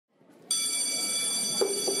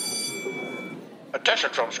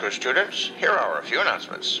Attention film school students, here are a few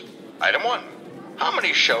announcements. Item 1. How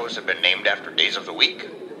many shows have been named after days of the week?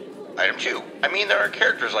 Item 2. There are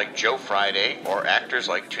characters like Joe Friday or actors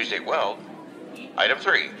like Tuesday Weld. Item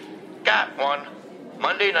 3. Got one.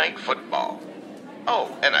 Monday Night Football.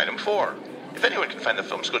 Oh, and item 4. If anyone can find the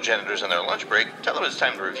film school janitors on their lunch break, tell them it's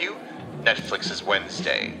time to review Netflix's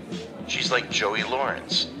Wednesday. She's like Joey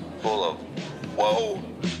Lawrence, full of whoa.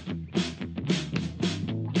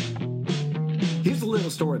 Here's a little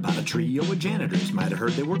story about a trio of janitors. Might have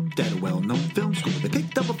heard they worked at a well-known film school. They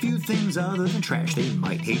picked up a few things other than trash. They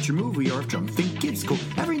might hate your movie or if drunk think it's cool.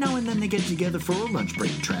 Every now and then they get together for a lunch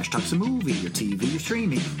break. Trash talks a movie or TV or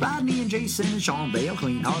streaming. Rodney and Jason and Sean, they'll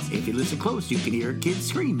clean house. If you listen close, you can hear kids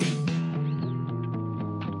screaming.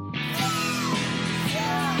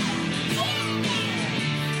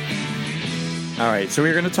 All right, so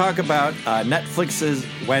we're going to talk about Netflix's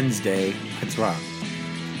Wednesday. What's wrong?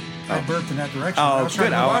 I burped in that direction. Oh,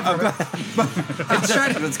 good.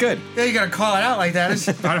 That's good. Yeah, you got to call it out like that.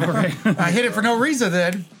 I hit it for no reason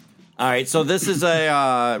then. All right, so this is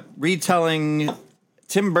a retelling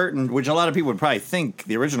Tim Burton, which a lot of people would probably think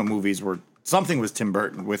the original movies were something was Tim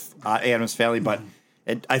Burton with Addams Family, but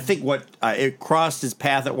I think it crossed his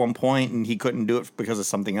path at one point and he couldn't do it because of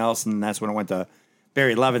something else, and that's when it went to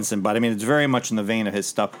Barry Levinson. But it's very much in the vein of his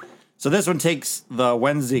stuff. So this one takes the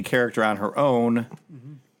Wednesday character on her own.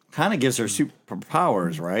 Kind of gives her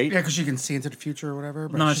superpowers, right? Yeah, because she can see into the future or whatever.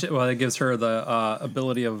 But it gives her the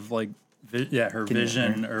ability of her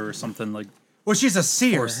vision or something like. Well, she's a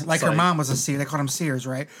seer. Like her sight. mom was a seer. They call them seers,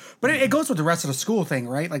 right? But it goes with the rest of the school thing,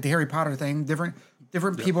 right? Like the Harry Potter thing. Different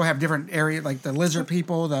people have different area, like the lizard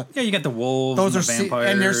people. You got the wolves. Those and are the vampires,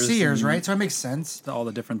 and they're seers, right? So it makes sense. All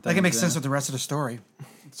the different things. Like it makes sense with the rest of the story.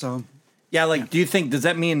 So. Yeah, do you think, does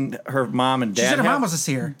that mean her mom and dad She said her mom was a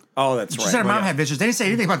seer. Oh, that's right. She said her mom had visions. They didn't say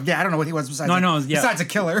anything about, I don't know what he was besides besides a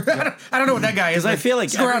killer. I don't know what that guy is. Because I feel like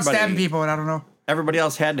he's going around stabbing people and I don't know. Everybody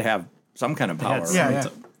else had to have some kind of power. Yeah.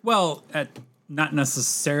 Well, not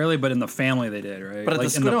necessarily, but in the family they did, right? But at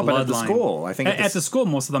the school, I think. At the school,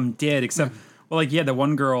 most of them did, except, the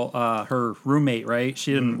one girl, her roommate, right?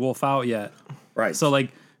 She didn't wolf out yet. Right. So,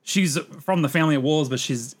 she's from the family of wolves, but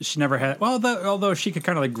she never had, although she could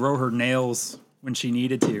kind of grow her nails when she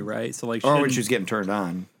needed to, right? So or when she was getting turned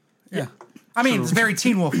on. Yeah. It's very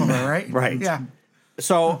Teen Wolf of her, right? Right. Yeah.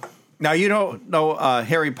 So now you don't know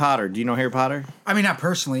Harry Potter. Do you know Harry Potter? Not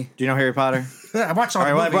personally. Do you know Harry Potter? I watched all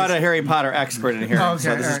the movies. I brought a Harry Potter expert in here. Oh, okay,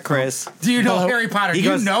 so this is Chris. Do you know Harry Potter?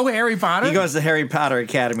 You know Harry Potter? He goes to Harry Potter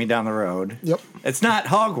Academy down the road. Yep. It's not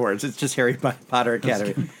Hogwarts. It's just Harry Potter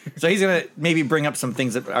Academy. So he's going to maybe bring up some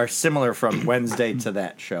things that are similar from Wednesday to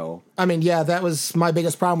that show. That was my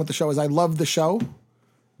biggest problem with the show is I loved the show,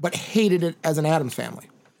 but hated it as an Addams Family.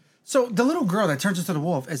 So the little girl that turns into the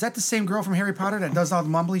wolf, is that the same girl from Harry Potter that does all the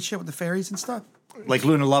mumbly shit with the fairies and stuff? Like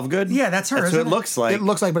Luna Lovegood? Yeah, that's her. That's what it looks like. It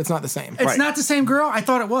looks like, but it's not the same. It's not the same girl? I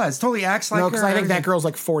thought it was. Totally acts like her. No, because I think that girl's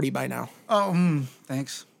 40 by now. Oh,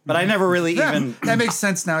 thanks. But I never really even... That makes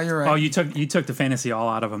sense now. You're right. Oh, you took the fantasy all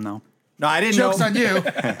out of him, though. No, I didn't Joke's know. on you.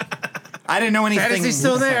 I didn't know anything. Fantasy's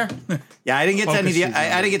still there. Yeah, I didn't get to any of the.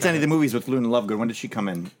 I didn't get to any of the movies with Luna Lovegood. When did she come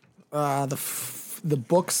in? The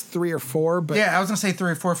books 3 or 4, but yeah, I was gonna say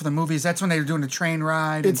 3 or 4 for the movies. That's when they were doing the train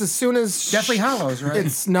ride. It's as soon as Deathly Hallows, right?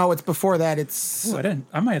 It's before that. It's Ooh,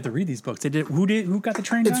 I might have to read these books. Who got the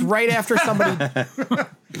train? It's done? right after somebody.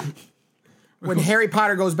 When Harry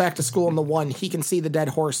Potter goes back to school in the 1, he can see the dead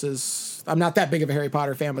horses. I'm not that big of a Harry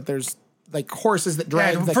Potter fan, but there's horses that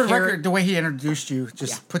drag the for the carrot. record, the way he introduced you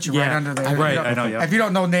just put you right under there. Right, I know. Yeah. If you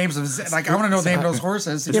don't know names of I want to know the name of those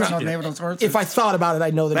horses. If you don't know the name of those horses. If I thought about it,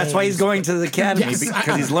 I'd know the That's names. why he's going to the academy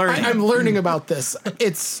because he's learning. I'm learning about this.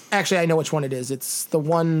 It's actually I know which one it is. It's the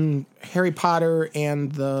one Harry Potter and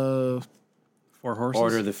the 4 Horses.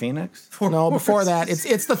 Order of the Phoenix. Before that,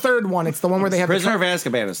 it's the third one. It's the one where they have Prisoner of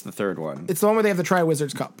Azkaban is the third one. It's the one where they have the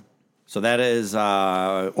Triwizards Cup. So that is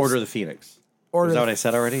Order of the Phoenix. Is that what I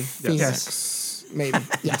said already? Phoenix. Yes. Maybe.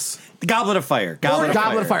 Yes. The Goblet of Fire. Goblet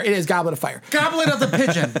of Fire. It is Goblet of Fire. Goblet of the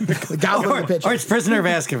Pigeon. The Goblet of the Pigeon. Or it's Prisoner of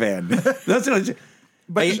Azkaban. That's what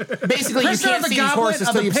But basically, you can't see these horses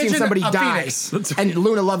until you've seen somebody die. And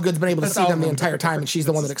Luna Lovegood's been able to see them the entire time, and she's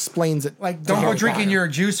the one that explains it. Don't go drinking your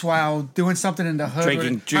juice while doing something in the hood.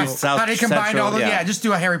 Drinking juice, how they combine Central, all the just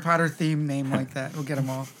do a Harry Potter theme name like that. We'll get them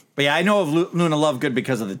all. But yeah, I know of Luna Lovegood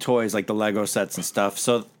because of the toys, like the Lego sets and stuff.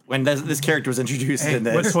 So when this character was introduced in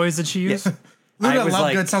this, what toys did she use? Luna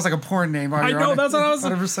Lovegood sounds like a porn name. I know, that's what I was.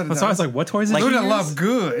 So I was like, what toys did she use? Luna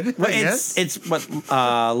Lovegood. Well, it's what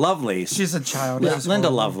Lovelace. She's a child. Yeah, Linda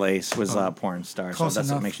Lovelace was a porn star, so that's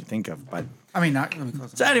enough. what makes you think of. But not really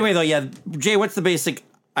close. So anyway, though, yeah, Jay, what's the basic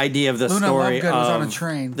idea of the Luna story Lovegood was on a of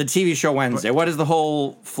train. the TV show Wednesday? What is the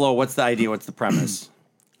whole flow? What's the idea? What's the premise?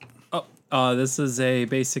 This is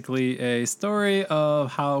basically a story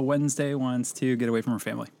of how Wednesday wants to get away from her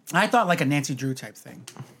family. I thought like a Nancy Drew type thing,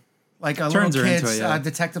 like a Turns her little into kid's it, yeah.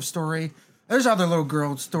 Detective story. There's other little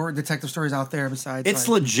girl detective stories out there besides. It's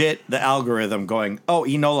like, legit the algorithm going, oh,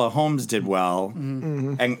 Enola Holmes did well,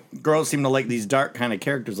 and girls seem to like these dark kind of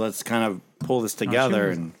characters. Let's kind of pull this together.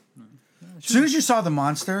 And as soon as you saw the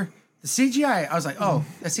monster, the CGI, I was like, oh,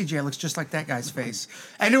 that CGI looks just like that guy's face,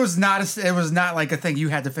 and it was not like a thing you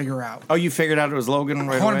had to figure out. oh, you figured out it was Logan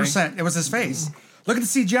right 100%, it was his face. Look at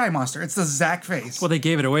the CGI monster; it's the exact face. Well, they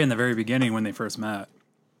gave it away in the very beginning when they first met.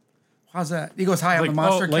 How's that? He goes, "Hi, I'm the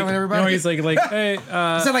monster killing everybody." You know, he's like, hey. Is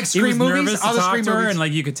that like he Scream was movies? nervous All to the talk Scream to her, movies. and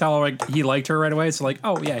like you could tell like he liked her right away. So like,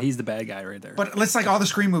 oh yeah, he's the bad guy right there. But it's like all the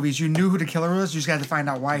Scream movies. You knew who the killer was. You just had to find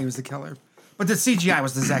out why he was the killer. But the CGI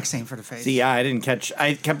was the exact same for the face. See, yeah, I didn't catch.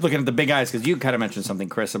 I kept looking at the big eyes because you kind of mentioned something,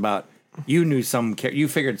 Chris, about you knew you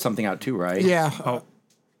figured something out too, right? Yeah. Oh.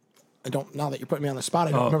 I don't. Now that you're putting me on the spot,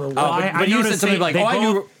 I don't remember. Oh, What. but you said noticed something like, they oh, I both,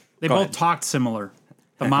 knew. They Go both ahead. talked similar.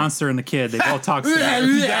 The monster and the kid, they both talked similar.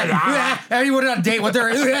 And you went on a date with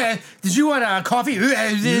her. Did you want a coffee?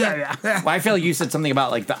 Well, I feel like you said something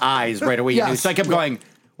about like the eyes right away. You knew. Yes. So I kept going.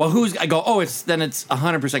 Well, I go. Oh, it's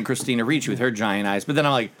 100% Christina Ricci with her giant eyes. But then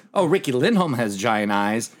I'm like, oh, Ricky Lindholm has giant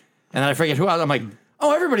eyes, and then I forget who else. I'm like,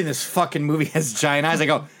 oh, everybody in this fucking movie has giant eyes. I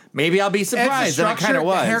go, maybe I'll be surprised, and I kind of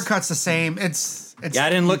was. The haircut's the same. It's Yeah, I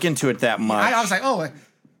didn't look into it that much. I was like, oh,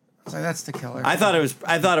 that's the killer. I thought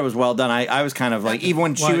it was well done. I was kind of like, even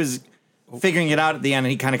when she was figuring it out at the end,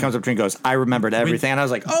 and he kind of comes up to me and goes, "I remembered everything," and I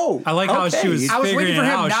was like, "Oh, I like how she was. I was waiting figuring for it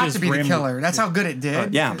him out. not She's to be the random- killer. That's how good it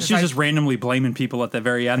did. Yeah. It's She was like- just randomly blaming people at the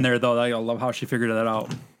very end there, though. I love how she figured that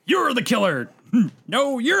out. You're the killer.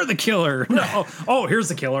 No, you're the killer. No. Oh, here's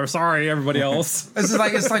the killer. Sorry, everybody else. It's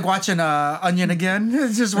like watching Onion again.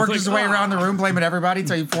 It just works his way around the room, blaming everybody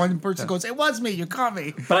until one person goes, "It was me. You caught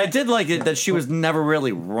me." But I did like it that she was never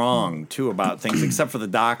really wrong too about things, except for the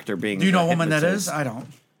doctor being. Do you know a the woman that hypnotist. is? I don't.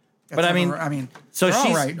 But I mean, so they're all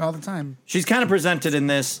she's right all the time. She's kind of presented in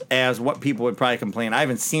this as what people would probably complain. I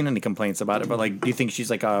haven't seen any complaints about it, but like, do you think she's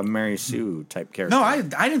like a Mary Sue type character? No, I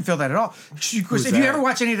didn't feel that at all. If you that? ever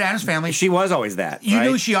watch any of the Addams Family, She was always that. you right?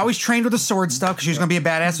 knew she always trained with the sword stuff because she was going to be a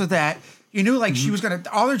badass with that. You knew like she was going to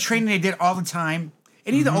all their training they did all the time.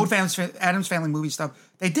 Any of the old Addams Family movie stuff,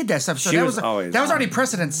 they did that stuff. So She that was was always already on.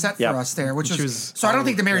 precedent set Yep. for us there, which She was was so. I don't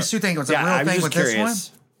think the Mary Sue thing was a Yeah, real I was thing just with curious. this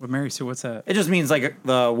one. With Mary Sue, what's that? It just means like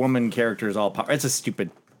the woman character is all power. It's a stupid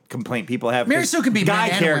complaint people have. Mary 'cause Sue can be guy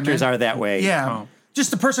men and characters women. are that way. Yeah. Oh. Just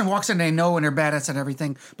the person walks in, they know and they're badass at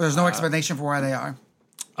everything, but there's no explanation for why they are.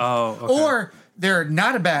 Oh, okay. Or they're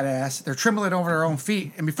not a badass, they're trembling over their own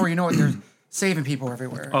feet, and before you know it, they're saving people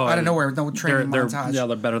everywhere. Out of nowhere, no training montage.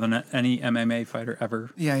 they're better than any MMA fighter ever.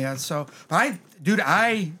 Yeah. So, but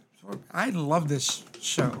I love this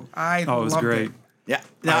show. Oh, it was loved great. It. Yeah.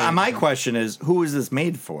 Now my question is, who is this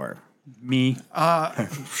made for? Me.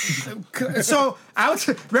 So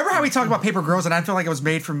remember how we talked about Paper Girls, and I feel like it was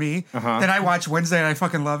made for me. Then I watched Wednesday, and I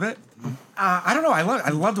fucking love it. I don't know. I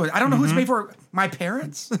loved it. I don't know who's made for my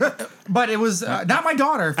parents, but it was not my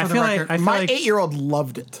daughter. For I the feel record. like My 8-year-old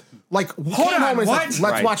loved it. Like, came on, home and was like, what? let's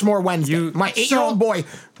Right. watch more Wednesday. My 8-year-old boy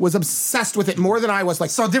was obsessed with it more than I was. Like,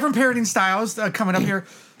 So different parenting styles coming up here.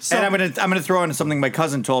 So, And I'm gonna throw in something my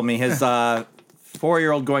cousin told me. His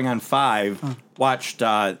 4-year-old going on 5 watched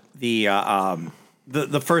the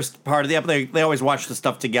first part of the episode. They always watch the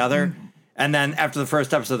stuff together, and then after the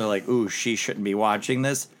first episode, they're like, "Ooh, she shouldn't be watching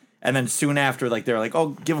this." And then soon after, like they're like, "Oh,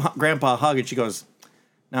 give Grandpa a hug," and she goes,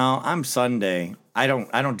 "No, I'm Sunday. I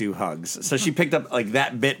don't do hugs." So she picked up like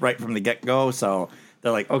that bit right from the get go. So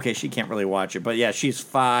they're like, "Okay, she can't really watch it." But yeah, she's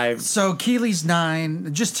 5. So Keely's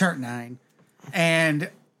 9, just turned 9, and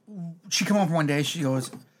she come home one day. She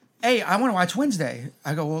goes, "Hey, I want to watch Wednesday."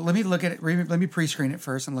 I go, "Well, let me look at it. Let me pre-screen it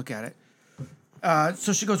first and look at it."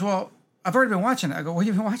 So she goes, "Well, I've already been watching it." I go, "What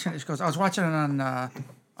have you been watching it?" She goes, "I was watching it on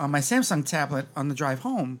my Samsung tablet on the drive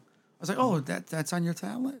home." I was like, "Oh, that's on your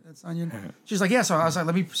tablet? That's on your?" She's like, "Yeah." So I was like,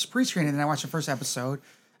 "Let me pre-screen it." And I watched the first episode,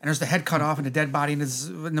 and there's the head cut off and the dead body in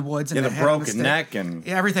the woods, and Yeah, the head on broken stick. neck and-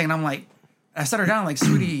 yeah, everything. And I'm like, I set her down like,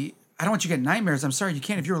 "Sweetie, I don't want you to get nightmares. I'm sorry, you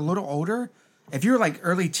can't. If you're a little older, if you were like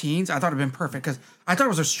early teens, I thought it'd been perfect because I thought it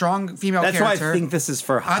was a strong female That's character. why I think this is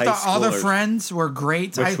for high I thought all the schoolers, friends were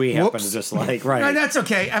great. which we happen to just like, right? No, that's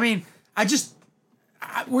okay. I mean,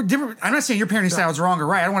 we're different. I'm not saying your parenting style is wrong or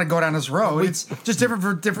right. I don't want to go down this road. It's just different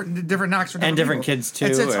for different knocks for different different people. kids, too,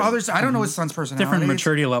 It's and- others. I don't know his son's personality. Different It's-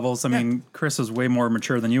 maturity levels. I mean, Chris is way more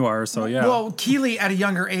mature than you are, so yeah. Well, Keely at a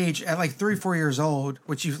younger age, at like 3 or 4 years old,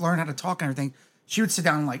 which you learn how to talk and everything, she would sit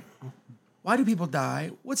down and like, why do people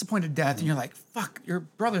die? What's the point of death? And you're like, fuck, your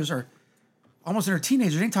brothers are almost in their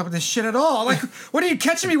teenagers. They ain't talking about this shit at all. Like, what are you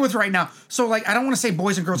catching me with right now? So like, I don't want to say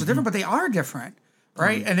boys and girls are different, but they are different,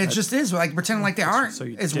 right? And it just is like pretending like they aren't. So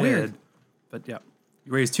it's weird. But yeah.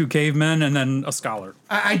 You raised 2 cavemen and then a scholar.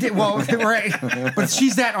 I did, well, right. But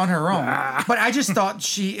she's that on her own. But I just thought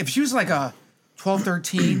if she was like a 12,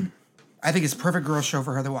 13, I think it's a perfect girl show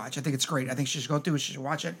for her to watch. I think it's great. I think she should go through it. She should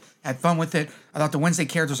watch it, have fun with it. I thought the Wednesday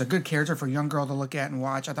character was a good character for a young girl to look at and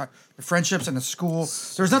watch. I thought the friendships and the school.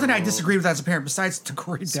 There was nothing I disagreed with as a parent besides the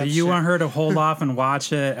great death So you want her to hold off and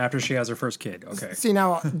watch it after she has her first kid. Okay. See,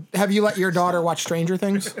 now, have you let your daughter watch Stranger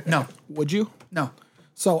Things? No. Would you? No.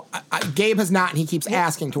 So Gabe has not, and he keeps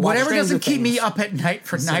asking to watch Whatever Stranger doesn't keep Things. me up at night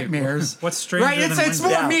for nightmares. What's Stranger Right, it's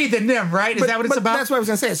than more me than them, right? Is that what it's about? That's what I was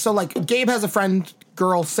going to say. So, like, Gabe has a friend,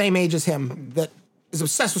 girl, same age as him, that is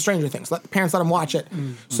obsessed with Stranger Things. Parents let him watch it.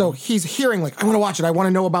 Mm-hmm. So he's hearing, like, I want to watch it. I want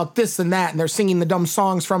to know about this and that. And they're singing the dumb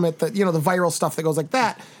songs from it, the viral stuff that goes like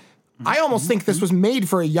that. Mm-hmm. I almost think this was made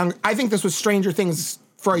for I think this was Stranger Things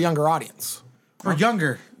for a younger audience. Or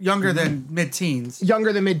younger than mid-teens.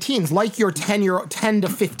 Younger than mid-teens, like your 10 to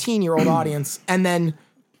 15-year-old audience. And then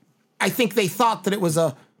I think they thought that it was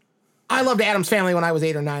I loved Addams Family when I was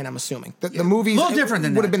 8 or 9, I'm assuming. The movies... A little different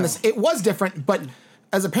than that, would have been this. It was different, but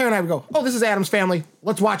as a parent, I would go, oh, this is Addams Family.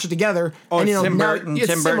 Let's watch it together. Oh, and, Tim Burton. It's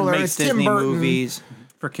Tim Burton similar. makes It's Disney Tim Burton. movies.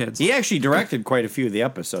 For kids. He actually directed quite a few of the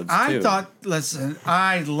episodes, too. I thought, listen,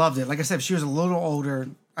 I loved it. Like I said, if she was a little older,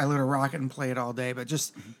 I let her rock it and play it all day, but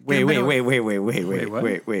just... Wait. what?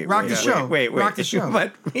 Rock the show. Wait. Rock the show.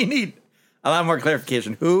 But we need a lot more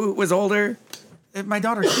clarification. Who was older? My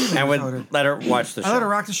daughter, she And was would older. let her watch the show. I let her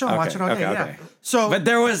rock the show and watch it all day, yeah. So, But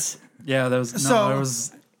there was... Yeah, there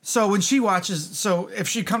was... So when she watches, if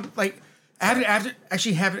she comes, like, after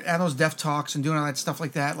actually having those death talks and doing all that stuff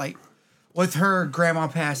like that, like, with her grandma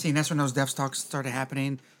passing, that's when those death talks started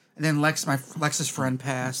happening. And then Lex's friend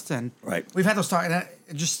passed, and we've had those talks. And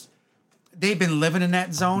they've been living in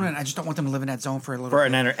that zone, and I just don't want them to live in that zone for a little.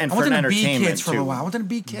 And I for want an them to be entertainment kids for a too. while. I want them to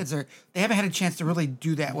be kids. They haven't had a chance to really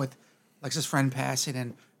do that with Lex's friend passing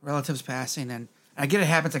and relatives passing, and I get it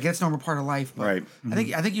happens. I get it's a normal part of life. But Right.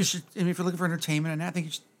 I think you should. I mean, if you're looking for entertainment, and I think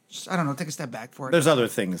you should. I don't know. Take a step back for it. There's other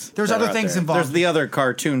things. There's that other are out things there. involved. There's the other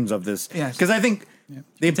cartoons of this. Yes. Because I think the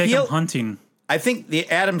Take appeal. them hunting. I think the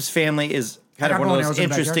Addams Family is kind of Not one of going those out in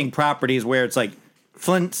the interesting backyard. properties where it's like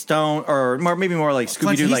Flintstone, or maybe more like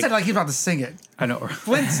Scooby Doo. He Like, said like he's about to sing it. I know.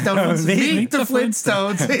 Flintstones, meet the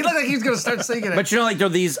Flintstones. He looked like he was going to start singing it. but like there are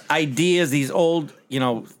these ideas, these old,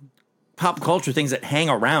 pop culture things that hang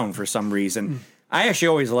around for some reason. I actually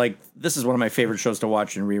always liked. This is one of my favorite shows to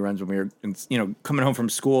watch in reruns when we were, coming home from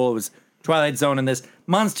school. It was Twilight Zone and this.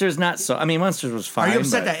 Monsters, not so. I mean, Monsters was fine. Are you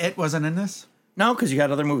upset but- that it wasn't in this? No, because you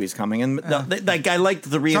got other movies coming, and like I liked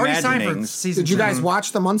the It's already signed for reimaginings. season Did you 2. guys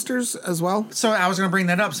watch The Munsters as well? So I was going to bring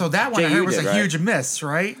that up. So that one Jay, I heard you was did, a right? huge miss,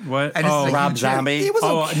 right? What? And it's Oh, a Rob huge hit. Zombie. It was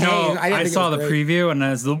okay. No, I, didn't think saw it was the great. preview and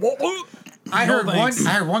as the. I heard thanks.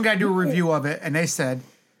 one guy do a review of it, and they said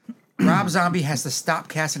Rob Zombie has to stop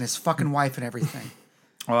casting his fucking wife and everything.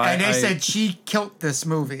 Well, And they said she killed this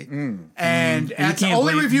movie. And that's the can't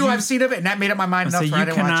only blame- review you- I've seen of it, and that made up my mind So enough you for I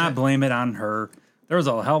didn't watch cannot it. blame it on her. There was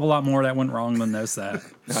a hell of a lot more that went wrong than this. That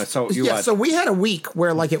So you Yeah, watched. so we had a week where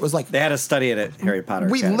it was like They had to study it at Harry Potter.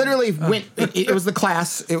 we Academy. literally went. It was the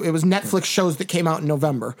class. It was Netflix shows that came out in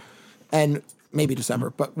November, and maybe December.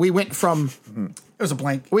 But we went from It was a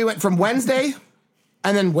blank. Wednesday,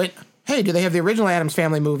 and then went. Hey, do they have the original Addams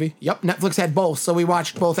Family movie? Yep, Netflix had both, so we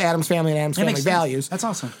watched both Addams Family and Addams That Family makes sense. Values. That's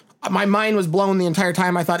awesome. My mind was blown the entire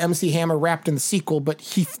time. I thought MC Hammer rapped in the sequel, but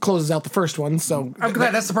he closes out the first one. So I'm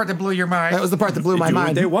glad that's the part that blew your mind. that was the part that blew my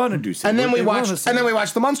mind. They want to do. And then we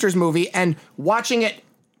watched the Munsters movie, and watching it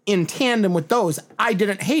in tandem with those, I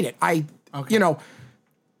didn't hate it. I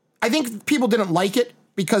think people didn't like it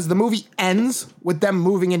because the movie ends with them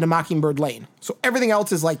moving into Mockingbird Lane. So everything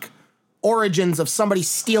else is like origins of somebody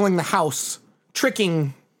stealing the house,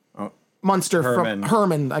 tricking Munster Herman. from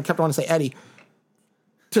Herman. I kept wanting to say Eddie.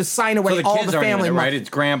 To sign away the all kids the aren't in family it, money. right? It's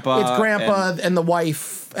Grandpa. It's Grandpa and the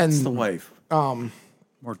wife and the wife.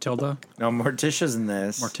 Mortilda, No, Morticia's in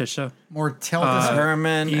this. Morticia. Mortilda.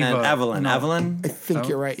 Herman Eva. and Evelyn. No. Evelyn. I think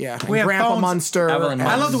you're right. Yeah, We and have Grandpa phones. Munster. Evelyn and-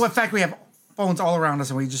 I love the fact we have phones all around us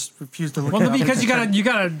and we just refuse to look Well, it up. because you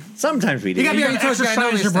gotta Sometimes we do. You gotta be on your toes, you gotta know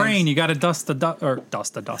exercise these your things. brain. You gotta dust the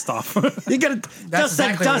dust off. You gotta dust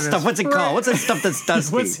that exactly dust what it stuff. is. What's it called? What's that stuff that's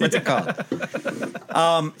dusty? What's it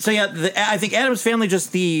called? So yeah, I think Addams Family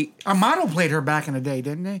just the A model played her back in the day,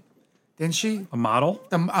 didn't they? Didn't she? A model?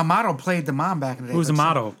 A model played the mom back in the day. Who's like a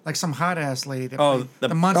model? Like some hot ass lady. That Oh, played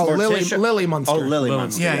the Munster. Oh, Morticia? Lily Munster. Oh, Lily Lily.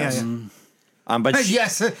 Munster. Yeah, yes. yeah, yeah. But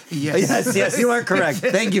yes. yes, you are correct.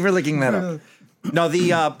 Thank you for looking that up. No,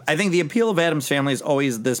 I think the appeal of Addams Family is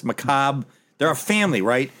always this macabre. They're a family,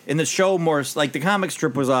 right? In the show, more like the comic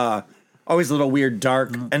strip was always a little weird,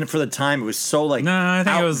 dark, and for the time, it was so like No, I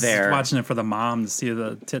think out I was there. watching it for the mom to see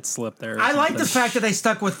the tits slip there. or I like the something. fact that they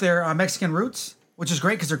stuck with their Mexican roots, which is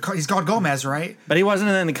great because he's called Gomez, right? But he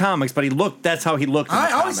wasn't in the comics. But he looked. That's how he looked in the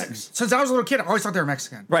I always, comics, since I was a little kid, I always thought they were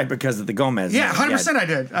Mexican. right? Because of the Gomez. Yeah, 100%. I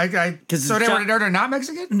did. So they're not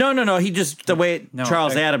Mexican. No. He just the way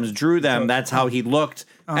Charles I- Adams drew them. That's how he looked.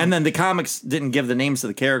 And then the comics didn't give the names to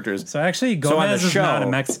the characters. So actually, on Gomez the is not a show-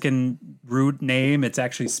 Mexican root name. It's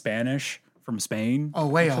actually Spanish from Spain. Oh,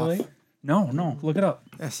 way actually. off. No, look it up.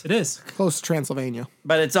 Yes. It is. Close to Transylvania.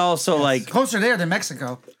 But it's also like Closer there than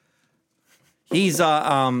Mexico. he's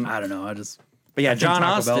I don't know. But yeah, I think John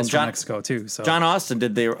Taco Austin. Bell's from Mexico too. So John Austin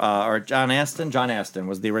did the or John Aston. John Aston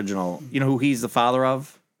was the original. You know who he's the father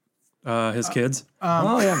of? his kids,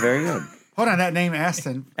 Oh yeah, very good. Hold on, that name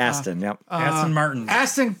Aston. Aston. Yep. Aston Martin.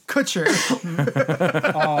 Aston Kutcher.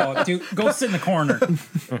 Oh, dude, go sit in the corner.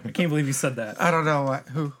 I can't believe you said that. I don't know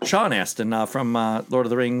who. Sean Aston from Lord of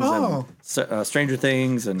the Rings Oh. and Stranger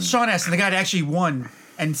Things and Sean Aston, the guy that actually won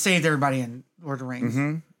and saved everybody in Lord of the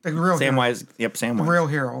Rings. The real hero. Samwise. Yep, Samwise. Real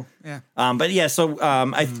hero. Yeah. But yeah, so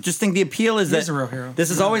I just think the appeal is He's that a real hero. this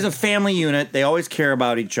is always a family unit. They always care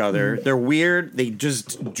about each other. They're weird. They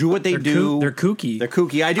just do what they do. They're kooky. They're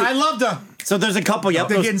kooky. I do. I loved them. So there's a couple. Yep,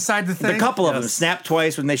 They those- get inside the A thing. couple of them Yes. snapped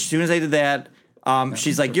twice when as soon as they did that.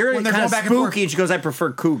 She's like, "You're When they're kind of going back and forth. spooky," and she goes, "I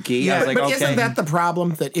prefer kooky." Yeah, I was like, But "Okay." isn't that the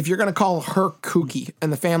problem? That if you're going to call her kooky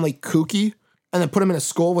and the family kooky, and then put them in a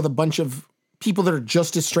school with a bunch of people that are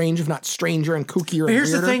just as strange, if not stranger and kookier. But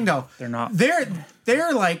here's and the weirder, thing, though. They're not.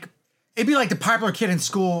 They're like, it'd be like the popular kid in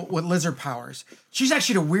school with lizard powers. She's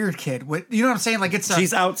actually the weird kid. You know what I'm saying? Like it's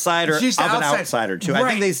She's outsider she's the of an outside- outsider too. I Right.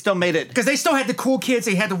 think they still made it. because they still had the cool kids.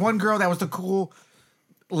 They had the one girl that was the cool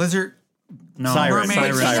lizard. No, Cyrus.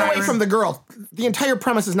 Mermaid. Take Cyrus. away from the girl. The entire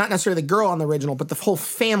premise is not necessarily the girl on the original, but the whole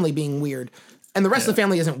family being weird, and the rest of the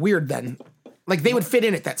family isn't weird. Then, like they would fit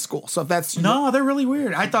in at that school. So if that's No, they're really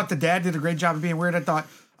weird. I thought the dad did a great job of being weird. I thought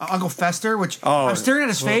Uncle Fester, which I'm staring at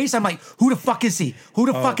his face. I'm like, who the fuck is he? Who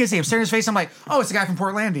the fuck is he? I'm staring at his face. I'm like, oh, it's a guy from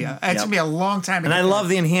Portlandia. It's gonna be a long time. To And get I there. love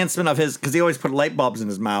the enhancement of his because he always put light bulbs in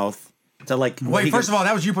his mouth to like. Wait, first of all,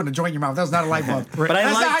 that was you putting a joint in your mouth. That was not a light bulb. but I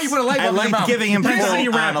That's not how you put a light bulb I in your liked mouth. giving him full Depends how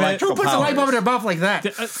you wrap on it. electrical Who puts a light bulb in powers. their mouth like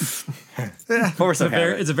that? Force of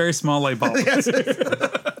habit. It's a very small light bulb.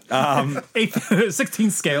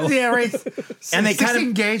 16 scale. Yeah, right. And they 16 kind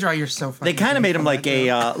of- gauge. Oh, you're so They funny. kind of made him like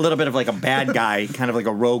a little bit of like a bad guy, kind of like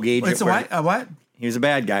a rogue agent. It's a where what? A what? He was a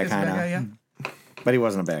bad guy, It's a kind bad guy, of, yeah. but he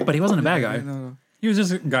wasn't a bad But guy. he wasn't a bad guy. He was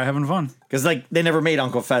just a guy having fun. Because like they never made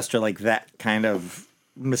Uncle Fester like that kind of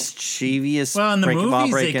mischievous. Well, in the breaking law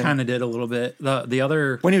movies, they breaking. kind of did a little bit. The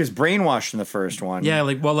other, when he was brainwashed in the first one. yeah,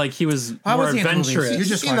 like he was How more was he in the movies? adventurous. You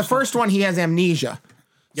just in the watched first one, he has amnesia.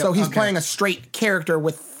 So he's okay. playing a straight character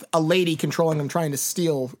with a lady controlling him, trying to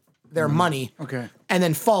steal their money. Okay. And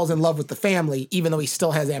then falls in love with the family, even though he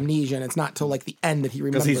still has amnesia, and it's not till like the end that he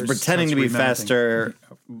remembers. because he's pretending to be remembering. Fester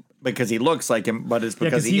because he looks like him, but it's Yeah,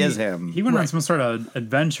 because he is him. He went on some sort of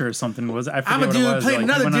adventure or something. I forget I'm a what dude it was. playing Like,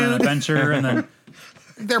 another he went on an dude. adventure and then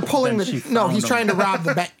They're pulling Then she the no. found He's him. trying to rob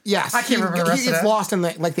the bank. Yes, I can't remember the rest he of gets that. lost in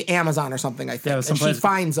like the Amazon or something. I think, Yeah, and she someplace-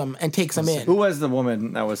 finds him and takes him in. Who was the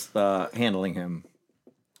woman that was handling him?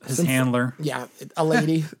 his handler. Yeah, a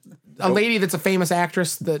lady, a lady that's a famous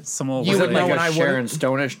actress that Some old- you was would it know like and a I Sharon wouldn't.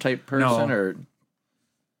 Stone-ish type person, No. or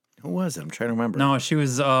who was it? I'm trying to remember. No, she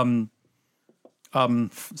was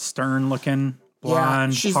stern looking,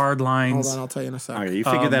 blonde, she's- hard lines. Hold on, I'll tell you in a second. Okay, you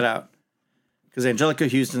figure that out. Because Angelica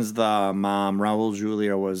Houston's the mom. Raul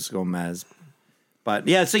Julia was Gomez. But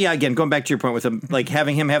yeah, so yeah, again, going back to your point with him, like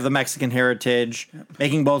having him have the Mexican heritage,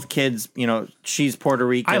 making both kids, she's Puerto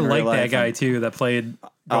Rican. I in real like that life, guy and- too that played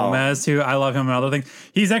Gomez too. I love him and other things.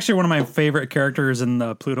 He's actually one of my favorite characters in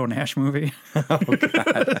the Pluto Nash movie. Oh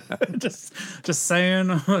god. just saying.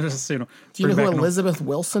 Just, Do you know bring who back an- Elizabeth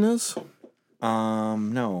Wilson is?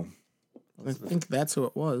 No. I think that's who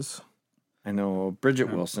it was. I know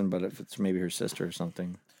Bridget Wilson, but if it's maybe her sister or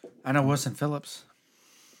something. I know Wilson Phillips.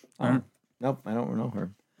 Nope, I don't know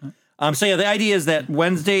her. So yeah, the idea is that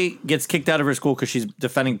Wednesday gets kicked out of her school because she's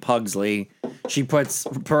defending Pugsley. She puts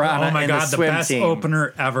Piranha Oh my in god, the the swim best team,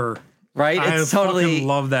 opener ever. right? I It's totally, fucking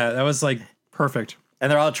love that. That was like perfect.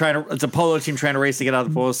 and they're all trying to. It's a polo team trying to race to get out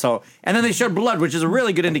of the pool. So, and then they showed blood, which is a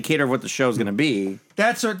really good indicator of what the show's going to be.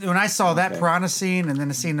 That's what when I saw that piranha scene and then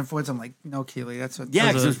the scene in the woods, I'm like, no, Keely, that's what. Yeah, It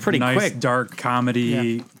because it was pretty nice, quick. dark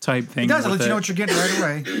comedy type thing. It does. It with lets you know what you're getting right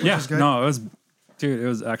away. Which Yeah, is good. no, it was, dude, it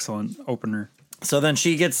was excellent opener. So then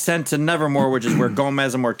she gets sent to Nevermore, which is where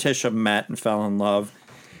Gomez and Morticia met and fell in love.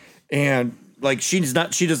 And like she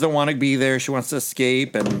doesn't want to be there. She wants to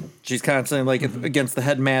escape, and she's constantly like against the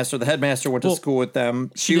headmaster. The headmaster went to school with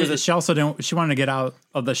them. She also didn't. She wanted to get out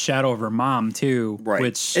of the shadow of her mom too. Right.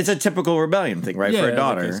 Which it's a typical rebellion thing, right? For a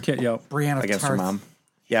daughter. Like kid, Brienne of against Tarth. her mom.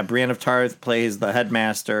 Yeah, Brienne of Tarth plays the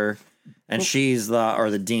headmaster, and she's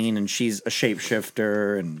the dean, and she's a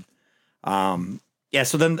shapeshifter, and yeah.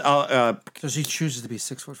 So then, So she chooses to be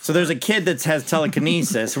 6 foot. so there's a kid that has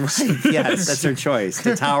telekinesis, right? Yes, that's her choice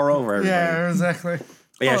to tower over everybody. Yeah, exactly.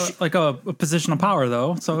 But yeah, Oh, like a position of power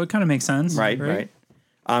though, so it kind of makes sense. right.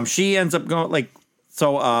 She ends up going like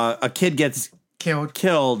so. A kid gets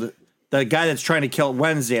Killed. The guy that's trying to kill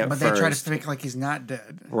Wednesday at But first, they try to make like he's not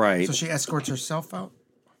dead. Right. So she escorts herself out.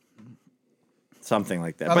 something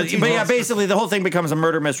like that. Other But teams yeah, also- basically the whole thing becomes a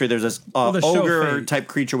murder mystery. There's this the show ogre Fate. type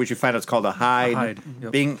creature, which you find out is called a Hyde. Hyde,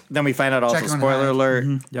 yep. Then we find out also, Jekyll and spoiler Hyde. alert,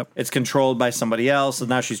 Yep. it's controlled by somebody else, and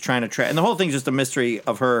now she's trying to track. And the whole thing's just a mystery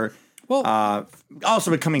of her. Well,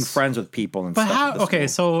 Also becoming friends with people and but stuff. how? at the Okay,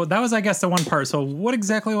 school. so that was, I guess, the one part. So what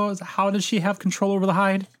exactly was? How did she have control over the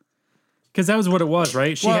Hyde? Because that was what it was,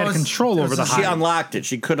 right? She Well, had it was- control it over was the a- She Hyde. unlocked it.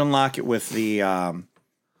 She could unlock it with the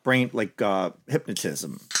brain, like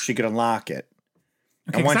hypnotism. She could unlock it.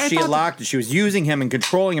 Okay, And 'cause once I she thought unlocked it, she was using him and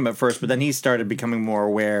controlling him at first, but then he started becoming more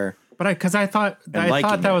aware. But I thought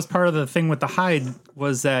liking that it. was part of the thing with the Hyde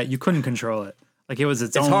was that you couldn't control it. Like it was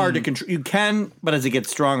its It's own. hard to control. You can, but as it gets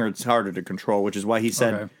stronger, it's harder to control, which is why he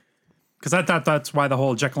said, Okay. Because I thought that's why the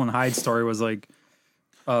whole Jekyll and Hyde story was like,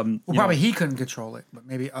 Well, probably he couldn't control it, but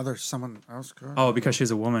maybe someone else could. oh, because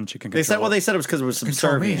she's a woman, she can control. they said, well, it. they said it was because it was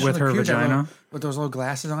Control me. subservient. She With looked her cute, that vagina? little- with those little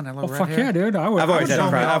glasses on, that little Oh red fuck hair. yeah, dude! I've always had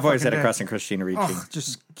show me all I've always had a fucking crush on Christina Ricci. Oh,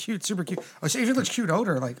 just cute, super cute. Oh, she even looks cute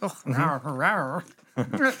older. Like, oh, rawr.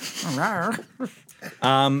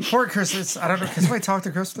 Poor Chris. I don't know. Can somebody talk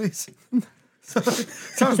to Chris, please?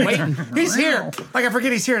 So I was waiting. He's here. Like I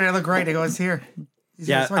forget he's here, and I look right. I go, it's here. He's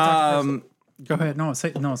here. Yeah. Somebody talk to Chris. Go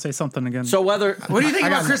ahead. Say something again. So whether What do you think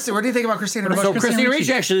about Christina? What do you think about Christina? about so Ricci? Christina Ricci?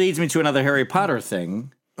 Ricci actually leads me to another Harry Potter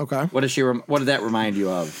thing. Okay. What does what did that remind you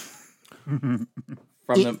of from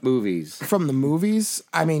the movies? From the movies,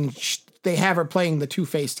 I mean, they have her playing the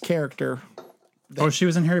two-faced character. oh, she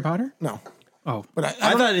was in Harry Potter. No. Oh, But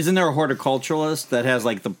I thought, isn't there a horticulturalist that has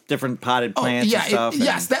like the different potted plants yeah, and stuff?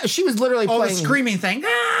 yes, that, she was literally Oh, the playing. screaming thing.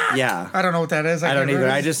 Ah! Yeah. I don't know what that is. I don't can't either.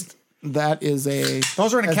 remember. I just That is a.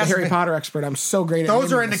 Those are in the as a Harry Castlevania- Potter expert. I'm so great at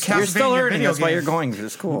Those are in naming the this. you're still Castlevania learning. video That's why you're game. going to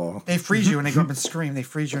school. They freeze you and they go up and scream. They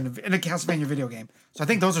freeze you in a Castlevania video game. So I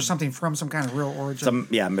think those are something from some kind of real origin.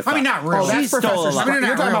 Yeah, I mean, not real. Oh, that's She's still Professor. alive. Sprout. I mean, You're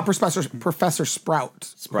not talking real. about Professor Sprout,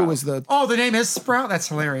 Sprout. who is the. Oh, the name is Sprout? That's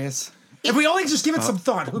hilarious. If we only just give it some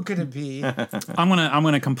thought, who could it be? I'm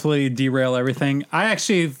gonna completely derail everything. I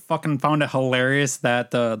actually fucking found it hilarious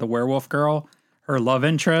that the werewolf girl, her love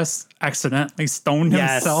interest, accidentally stoned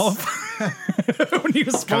Yes. himself when he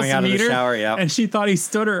was supposed Coming to out of meet the her, shower, yeah. and she thought he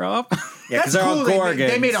stood her up. Yeah, because That's they're all cool.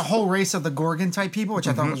 Gorgons. They made a whole race of the Gorgon type people, which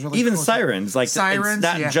I thought was really Even cool. sirens. Like Sirens, it's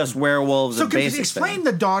not yeah. just werewolves So and can you basic explain things.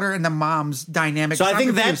 the daughter and the mom's dynamic? So I 'Cause I'm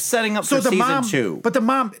think that's confused. setting up for the season mom, 2. But the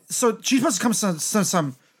mom, so she's supposed to come from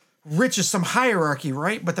some riches, some hierarchy,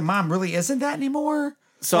 right? But the mom really isn't that anymore.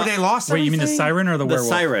 So- Or they lost. Wait, you mean the everything? siren or the The werewolf?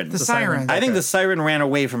 siren. The siren. I think the siren ran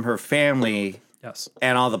away from her family Yes.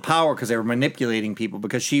 and all the power because they were manipulating people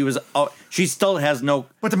because she was. She still has no.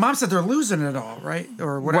 But the mom said they're losing it all, right?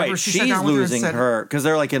 Or whatever. Right, She sat she's down with her and losing said- her because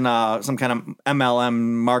they're like in some kind of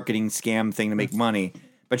MLM marketing scam thing to make money.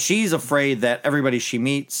 But she's afraid that everybody she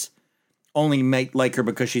meets only make like her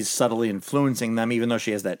because she's subtly influencing them, even though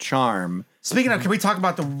she has that charm. Speaking of, can we talk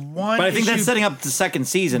about the one? But I think issue, that's setting up the second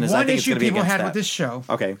season. Is I one think it's issue going to be people against had that. with this show.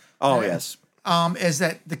 Okay. Oh yes. Is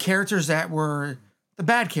that the characters that were the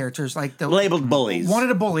bad characters, like the Labeled bullies. One of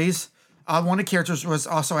the bullies, one of the characters was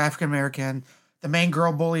also African American. The main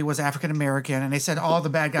girl bully was African American, and they said all the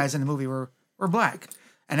bad guys in the movie were black.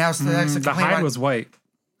 And that was that's The Hyde was white.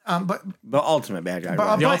 but the ultimate bad guy. But-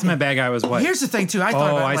 right? The ultimate bad guy was white. here's the thing too. I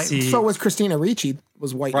thought oh, about I like, see. So was Christina Ricci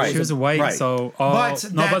was white. Right. She was white, Right. so But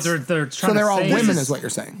no, but that's- they're trying So they're to all say women, this is what you're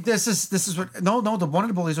saying. This is what no the one of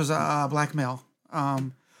the bullies was a black male.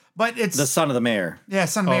 But it's The son of the mayor. yeah,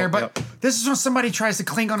 son of mayor. But yep. this is when somebody tries to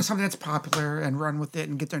cling on to something that's popular and run with it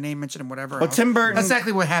and get their name mentioned and whatever. Well, else. Tim Burton- That's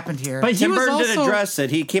exactly what happened here. But he Tim was Burton also, did address it.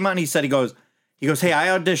 He came out and he said, he goes, hey, I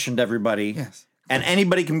auditioned everybody. Yes. And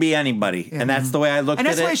anybody can be anybody. And that's the way I looked and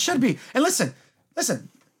at that's the way it it. should be. And listen.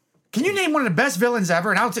 Can you name one of the best villains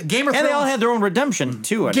ever? And I'll Game of And Thrones. they all had their own redemption,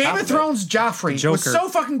 too. on Game top of it. Thrones. Joffrey was Joker. so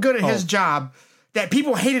fucking good at his job that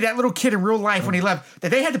people hated that little kid in real life when he left.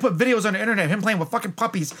 That they had to put videos on the internet of him playing with fucking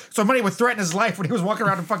puppies, so somebody would threaten his life when he was walking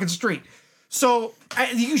around the fucking street. So,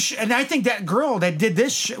 and I think that girl that did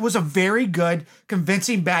this was a very good,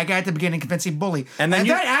 convincing bad guy at the beginning, convincing bully. And then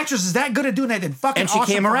that actress is that good at doing that. Then fucking And she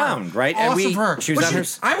awesome came for her. around, right? And Awesome for her. she was on her.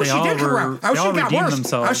 I wish They she all did come were- around. I wish they she all got redeemed worse.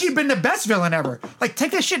 themselves. I wish she'd been the best villain ever. Like,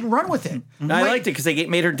 take that shit and run with it. I liked it because they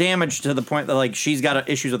made her damaged to the point that like she's got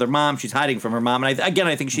issues with her mom. She's hiding from her mom, and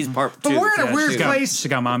I think she's part. But two. we're in a weird She's place. She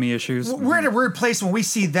got mommy issues. We're in a weird place when we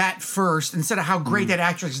see that first instead of how great that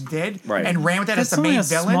actress did Right. and ran with that as That's the only main a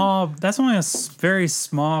villain. small. That's only a very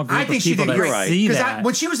small group I think of she people did that great. right. see Because that.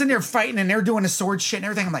 when she was in there fighting and they're doing the sword shit and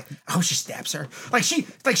everything, I'm like, oh, she stabs her. Like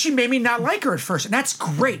she made me not like her at first, and that's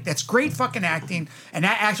great. That's great fucking acting, and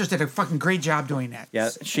that actress did a fucking great job doing that. Yeah,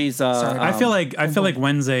 she's. Sorry. I feel like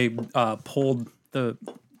Wednesday pulled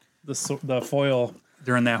the foil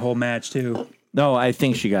during that whole match too. No, I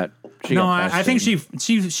think she got. No, I think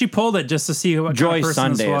she pulled it just to see what Joy kind of person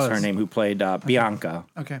Sunday this was. is her name, who played Bianca.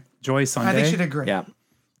 Okay. Joy Sunday. I think she did great. Yeah.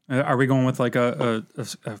 Are we going with like some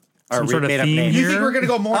sort of made-up theme name? You here? think we're gonna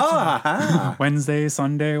go more? Wednesday,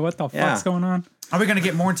 Sunday? What the Yeah. fuck's going on? Are we gonna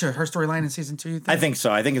get more into her storyline in season 2? You think? I think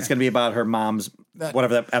so. I think it's going to be about her mom's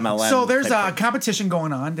whatever that MLM. So there's type a competition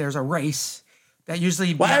going on. There's a race that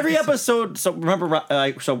usually. Well, every episode. So remember,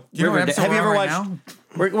 so You know what Riverdale. episode Have you we're ever on watched?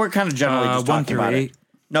 right We're kind of generally just 1 talking through about 8. it.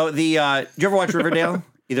 No, did you ever watch Riverdale?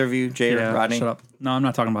 Either of you, Jay or Rodney? shut up. No, I'm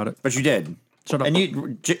not talking about it. But you did. Shut up.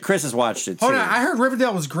 And Chris has watched it too. Hold on, I heard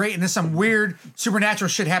Riverdale was great, and then some weird supernatural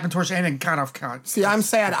shit happened towards the end and cut off count. See, I'm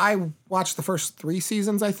sad. I watched the first 3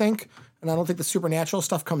 seasons, I think, and I don't think the supernatural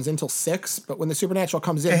stuff comes in till 6. But when the supernatural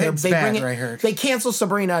comes in, It's they bad, bring it. I heard. They cancel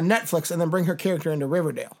Sabrina on Netflix and then bring her character into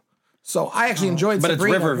Riverdale. So I actually enjoyed But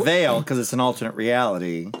Sabrina. it's Rivervale because it's an alternate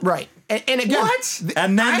reality. Right. And again, What?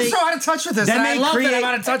 And then I'm they- so out of touch with this. Then and I they love create. that I'm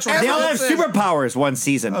out of touch with They this. all have superpowers one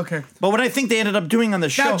season. Okay. But what I think they ended up doing on the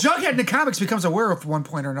show, Now, Jughead in the comics becomes a werewolf at one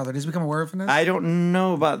point or another. Does he become a werewolf in this? I don't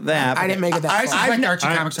know about that. I didn't make it that I far. suspect Archie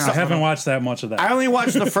comics are I not haven't one. watched that much of that. I only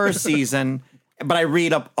watched the first season, but I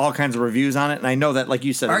read up all kinds of reviews on it, and I know that, like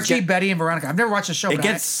you said, Archie, Betty, and Veronica. I've never watched the show. It But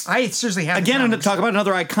gets- I seriously have again, and to comics. talk about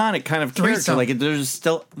another iconic kind of character, Threesome. like they're just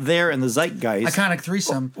still there in the zeitgeist. iconic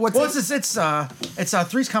threesome. What's Well, it- it's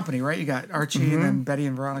Three's Company, right? You got Archie and then Betty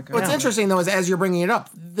and Veronica. What's interesting though is as you're bringing it up,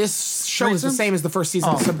 this show is the Threesome? same as the first season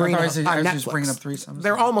Oh, of Sabrina I thought on I was Netflix. just bringing up threesomes.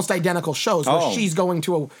 They're almost identical shows where Oh. she's going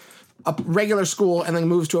to a regular school and then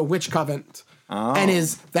moves to a witch convent and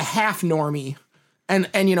is the half normie. And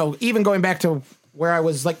you know, even going back to where I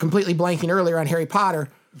was like completely blanking earlier on Harry Potter,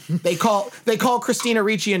 they call Christina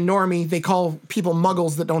Ricci a normie. They call people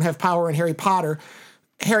muggles that don't have power in Harry Potter.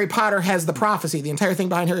 Harry Potter has the prophecy. The entire thing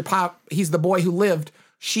behind Harry Potter, he's the boy who lived.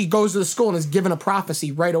 She goes to the school and is given a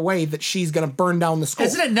prophecy right away that she's going to burn down the school.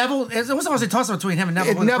 Isn't it Neville? It was always a toss-up between him and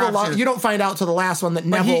Neville. with the Neville, prophecy. you don't find out till the last one that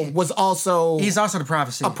But Neville was also He's also the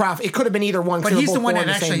prophecy. a prophet. It could have been either one. 'cause But they were he's the both one born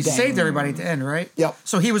that the same actually day. saved everybody at the end, right? Yep.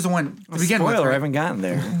 So he was the one to begin with. Spoiler, I Right? haven't gotten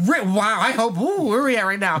there. Wow, I hope. Ooh, where are we at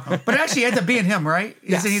right now? But it actually ends up being him, right?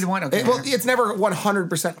 Yes. Isn't he the one? Okay. Well, it's never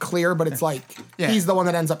 100% clear, but it's like Yeah. he's the one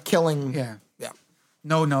that ends up killing. yeah. Yeah.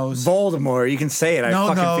 No nose. Voldemort, you can say it. I No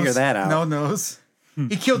fucking nose. figured that out. No nose.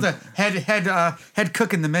 He killed the head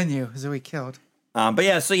cook in the menu. Is who he killed. But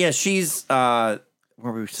yeah, so yeah, she's where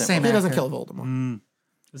were we saying? Same He doesn't actor. kill Voldemort.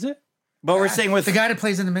 Is it? But we're saying with The guy that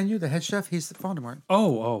plays in the menu, the head chef, he's Voldemort.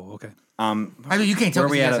 Oh, okay. I mean, you can't tell where are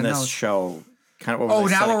me we he at has on a this nose. show? Kind of. What Oh,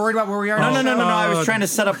 was I now setting- we're worried about where we are. No, now? no, no, no, no. I was Uh, trying to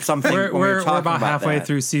set up something. when we were We're talking about halfway that.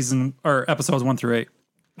 through season or episodes 1 through 8.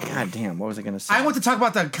 God damn, what was I going to say? I want to talk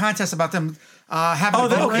about the contest about them having. Oh, a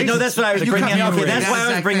boat okay. race. No, that's what I was You bringing cut me up. off Okay, with that's that why I was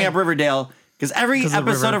exact bringing thing. up Riverdale. Because every 'Cause of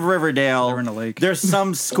the episode river. of Riverdale, They're in a lake. there's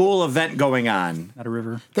some school event going on. At a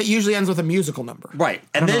river. That usually ends with a musical number. Right.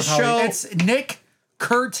 And this know how show, It's Nick,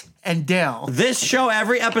 Kurt, and Dell.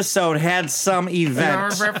 every episode had some You know what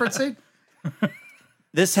event. I'm referencing?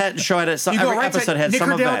 Show had some, You go every right episode to had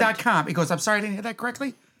some event. nickerdale.com. He goes, I'm sorry I didn't hear that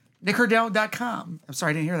correctly. Nickerdale.com. I'm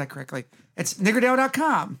sorry I didn't hear that correctly. It's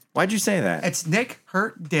nickerdale.com. Why'd you say that? It's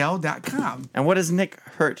nickhurtdale.com. And what is Nick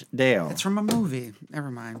Hurt Dale? It's from a movie.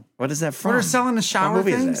 Never mind. What is that from? Where they're selling the shower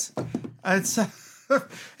movie things. is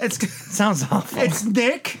It's Sounds awful. it's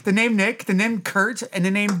Nick, the name Kurt, and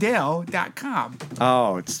the name Dale.com.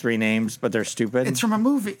 Oh, it's 3 names, but they're stupid. It's from a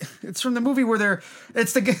movie. It's from the movie where they're.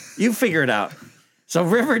 It's the. You figure it out. So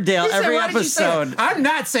Riverdale, You said, every "Why did you say it?" episode, I'm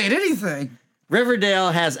not saying anything.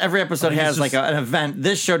 Riverdale has every episode has like an event.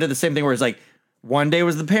 This show did the same thing where it's like one day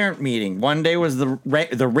was the parent meeting, one day was the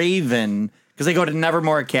Raven because they go to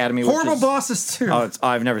Nevermore Academy. which Horrible is- Bosses too. Oh,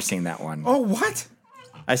 I've never seen that one. Oh, what?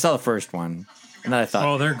 I saw the first one, and then I thought,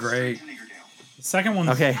 Oh, they're great. The second one.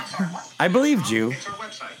 okay, I believed you. It's our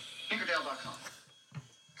website, nickerdale.com.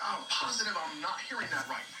 I'm positive I'm not hearing that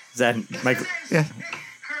right. Is that Michael? Yeah.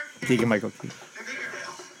 Keegan Michael Key.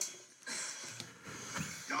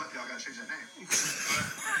 Y'all gotta change that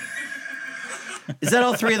name. Is that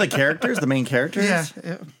all three of the characters? The main characters? Yeah.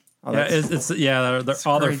 Oh, Yeah, that's- they're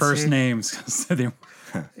all their great first scene. names. So they-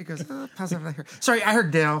 He goes, positive. I heard. Sorry, I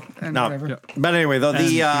heard Dale. And no. whatever. But anyway, though, and the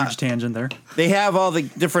huge tangent there. they have all the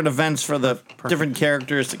different events for the different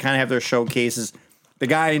characters to kind of have their showcases. The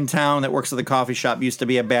guy in town that works at the coffee shop used to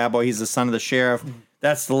be a bad boy. He's the son of the sheriff.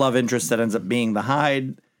 That's the love interest that ends up being the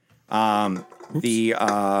Hyde. The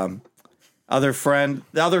other friend,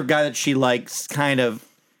 the other guy that she likes, kind of.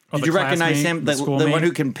 Did the you recognize classmate, him? the The schoolmate? one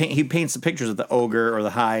who can paint. He paints the pictures of the ogre or the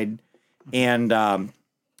Hyde, and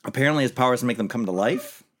apparently his powers to make them come to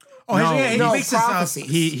life. Oh, No, yeah, he No, makes his, prophecy.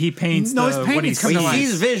 He paints No, his what paintings he come to sees. life. He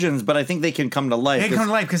sees visions, but I think they can come to life. They come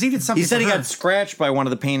to life because he did something. He said for he her. got scratched by one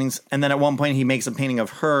of the paintings, and then at one point he makes a painting of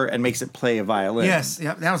her and makes it play a violin. Yes,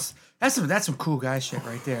 yep. That's some cool guy shit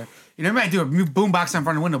right there. You know, you might do a new boombox in front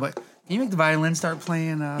of the window, but can you make the violin start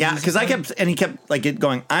playing? Yeah, because he kept like it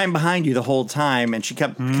going, I'm behind you the whole time, and she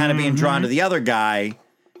kept kind of being drawn to the other guy.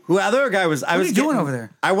 Who the other guy was? What are you doing over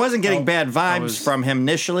there? I wasn't getting bad vibes from him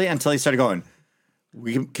initially until he started going.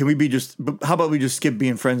 How about we just skip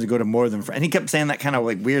being friends and go to more than friends? And he kept saying that kind of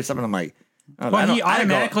like weird stuff, and I'm like, oh, Well, he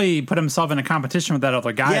automatically put himself in a competition with that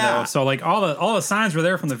other guy, Yeah. though. So, like, all the signs were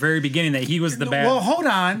there from the very beginning that he was the bad. Well, hold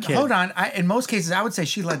on. In most cases, I would say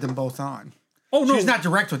she led them both on. Oh no, She's not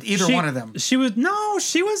direct with either one of them. She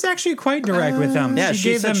was actually quite direct with them. Yeah,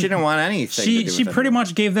 she gave said them, she didn't want anything. to do She with pretty it.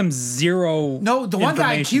 much gave them zero. No, the one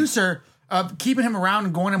guy information. accused her of keeping him around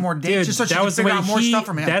and going on more dates Dude, just so she that could was the figure way out more he- stuff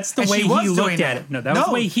from him. that's the And way she he was looked doing at that. it. No, that was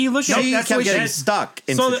the way he looked at it. She that's kept what getting she- stuck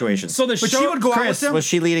in So situations. the But show, she would go out with Chris, him. was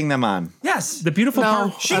she leading them on? Yes. the beautiful No,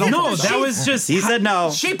 part. I don't No, think so. that was just He said no.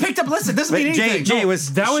 She picked up. Listen, doesn't But mean anything. Jay No.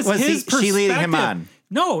 was that was his she leading him perspective. on?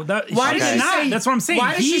 No, that Why did Okay. she not. say? That's what I'm saying.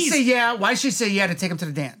 Why did she He's- say yeah? Why did she say yeah to take him to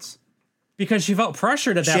the dance? Because she felt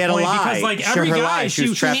pressured at that She had a point. lie. Because like Sure, every her guy, lie. She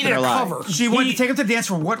was trapped in needed her a lie. cover. She wanted to take him to the dance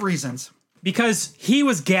for what reasons? because he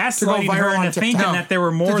was gaslighting viral her on into thinking TikTok. that there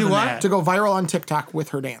were more To do than what? that. To go viral on TikTok with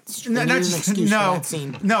her dance. No, They not needed an just, excuse for no, that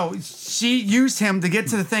scene. no. She used him to get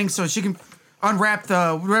to the thing so she can unwrap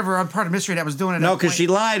the whatever part of mystery that was doing it. No, because she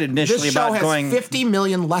lied initially This show about has going. 50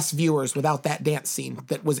 million less viewers without that dance scene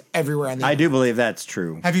that was everywhere on the I internet. do believe that's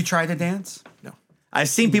true. Have you tried the dance? No. I've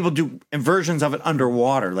seen people do versions of it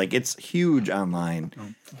underwater. Like it's huge online.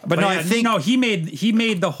 But no, yeah, I think he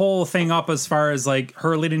made the whole thing up as far as like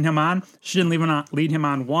her leading him on. She didn't lead him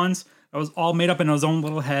on once. It was all made up in his own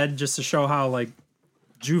little head just to show how like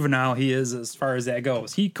juvenile he is as far as that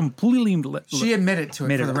goes. He completely She admitted to it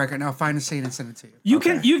Made for it the up. record. Now find a scene and send it to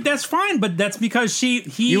you. you that's fine, but that's because he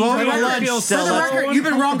You owe me made her lunch, feel Stella. For the Let's- record, you've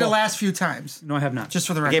been wrong the last few times. No, I have not. Just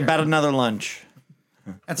for the okay, record. bet another lunch.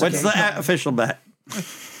 That's What's okay. the official bet?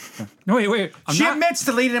 no, wait. I'm She not, admits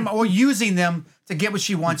to leading them or using them to get what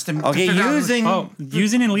she wants to. Okay, to figure out- using.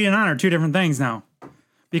 using and leading on are two different things now.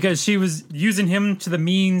 Because she was using him to the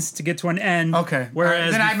means to get to an end. Okay.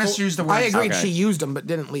 Whereas then I before- misused the words. I agreed Okay. she used him but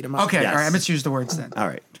didn't lead him up. Okay. Yes. All right. I misused the words then. All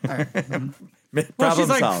right. Well, Problem she's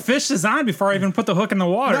like, solved. fish is on before I even put the hook in the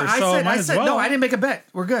water. No, so might as well. no. I didn't make a bet.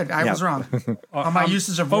 We're good. I was wrong on my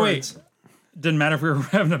usage of words. Didn't matter if we were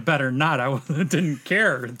having a bet or not. I didn't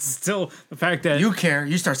care. It's still the fact that You care.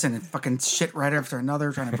 You start sending fucking shit right after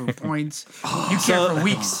another, trying to prove points. You care for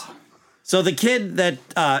weeks. So the kid that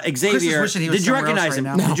Xavier. wishing he was Did you somewhere else recognize right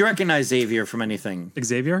him? now. Did you recognize Xavier from anything?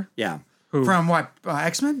 Xavier, Yeah. From what?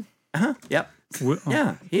 X-Men? Yep.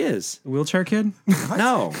 Yeah, he is. wheelchair kid.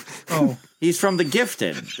 No, Oh, he's from The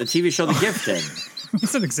Gifted, the TV show The Gifted. he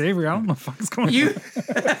said Xavier. I don't know what the fuck is going on.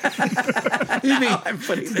 You mean I'm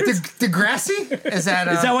putting this. Degrassi? Is that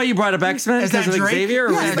Is that why you brought up X-Men? Is that Because of Drake? Xavier?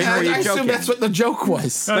 Or Yeah, were I you assume joking? that's what the joke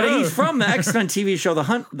was. But he's from the X-Men TV show, The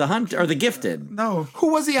Hunt, or The Gifted. No.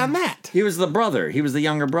 Who was he on that? He was the brother. He was the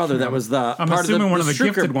younger brother. That was the I'm part assuming of the, one of the Strucker,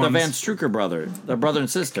 gifted ones. the Van Strucker brother, the brother and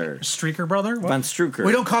sister, Streaker brother. What? Van Strucker.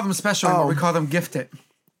 We don't call them special anymore. We call them gifted.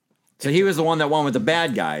 So he was the one that won with the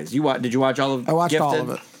bad guys. Did you watch all of? I watched Gifted? all of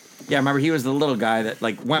it. Yeah, remember he was the little guy that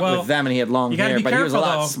like went Well, with them and he had long You got to hair, be but he was a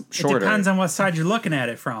careful lot though. shorter. It depends on what side you're looking at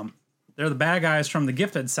it from. They're the bad guys from the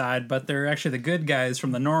gifted side, but they're actually the good guys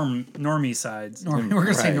from the normie sides. We're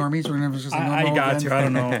gonna say Right. normies. We're never just say I normal got again. to. I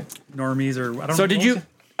don't know normies or I don't. So know. did What you? was it?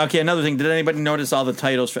 Okay, another thing. Did anybody notice all the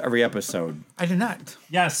titles for every episode? I did not.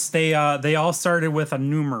 Yes, they all started with a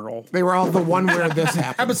numeral. They were all the one where this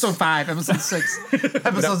happened. Episode 5, episode 6,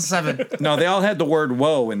 episode 7. No, they all had the word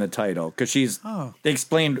 "woe" in the title because They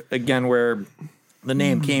explained again where the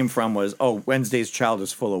name came from. Was Wednesday's child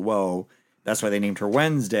is full of woe. That's why they named her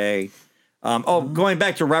Wednesday. Going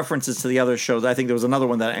back to references to the other shows, I think there was another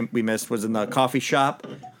one that we missed was in the coffee shop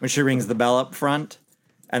when she rings the bell up front.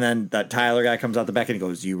 And then that Tyler guy comes out the back and he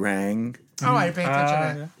goes, "You rang." Oh, I didn't pay attention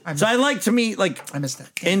to that. So I like to me like I missed that.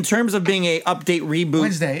 in terms of being a update reboot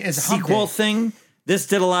Wednesday is Hump sequel Day. thing. This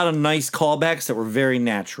did a lot of nice callbacks that were very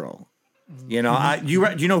natural. You know,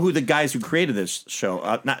 you know who the guys who created this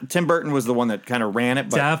show? Not Tim Burton was the one that kind of ran it,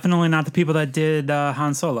 but Definitely not the people that did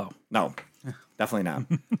Han Solo. no, definitely not.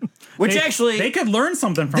 Which They could learn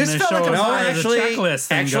something from This this, felt show like a as far vibe. as the checklist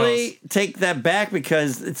thing goes. take that back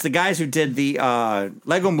because it's the guys who did the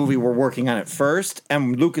Lego movie were working on it first,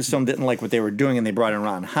 and Lucasfilm didn't like what they were doing, and they brought in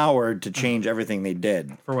Ron Howard to change everything they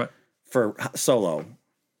did For what? for Solo.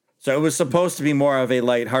 So it was supposed to be more of a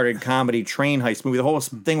lighthearted comedy train heist movie. The whole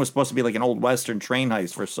thing was supposed to be like an old Western train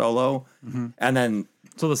heist for Solo, and then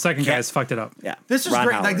So the second guys fucked it up. yeah, This is Ron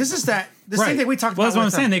great. Howard. Like this is that the same thing we talked Well, about. that's what I'm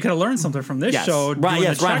with, saying. They could have learned something from this Yes. show. Right, doing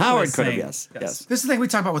yes, the Ron Howard checklist could have. thing. Yes. This is the thing we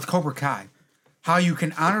talked about with Cobra Kai. How you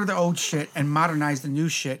can honor the old shit and modernize the new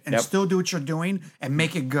shit and Yep. still do what you're doing and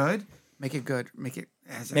make it good. Make it good. Make it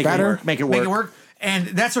as Make Better. it work. Make it work. Make it work. And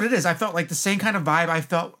that's what it is. I felt like the same kind of vibe. I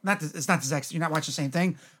felt it's not the exact. You're not watching the same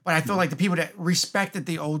thing, but I feel like the people that respected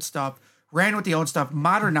the old stuff, ran with the old stuff,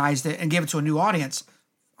 modernized it, and gave it to a new audience.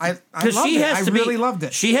 I loved it. I really loved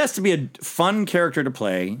it. She has to be a fun character to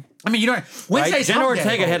play. I mean, you know, Right? Wednesday's Jenna Hump Day.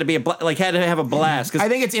 Ortega had to be had to have a blast. 'cause I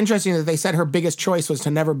think it's interesting that they said her biggest choice was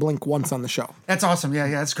to never blink once on the show. That's awesome. Yeah,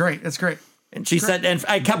 that's great. That's great. And she said, and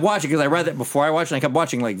I kept watching because I read that before I watched it. I kept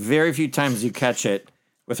watching like very few times you catch it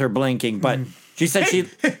with her blinking, but she said she.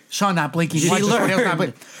 Sean not blinking. She Watch this, somebody else learned. not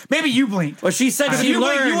blinking. Maybe you blinked. Well, she said If she you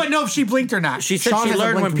blinked, learned. you wouldn't know if she blinked or not. She said Sean she hasn't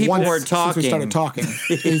learned when blinked people once were since talking. we started talking.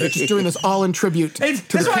 He's just doing this all in tribute. That's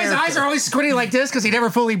to the why his character. eyes are always squinting like this because he never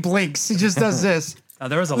fully blinks. He just does this.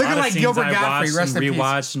 There was a Looking lot of like scenes Gilbert I Gottfried, watched rest and in peace.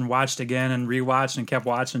 rewatched and watched again and rewatched and kept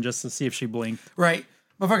watching just to see if she blinked. Right.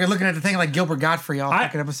 Motherfucker looking at the thing like Gilbert Godfrey all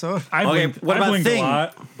fucking episode. I Okay, blinked, what I about blinked Thing? a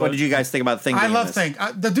lot. What but- did you guys think about Thing? I being love this? Thing.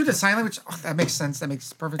 The dude that silent, which that makes sense. That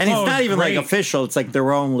makes perfect And sense. it's Oh, not even like great. official. It's like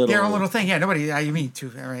their own little. Their own little thing. Yeah, nobody. You mean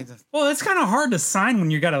too. All right. Well, it's kind of hard to sign when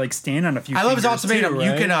you got to like stand on a few. I love his fingers, ultimatum. too,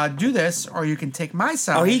 You right? can do this, or you can take my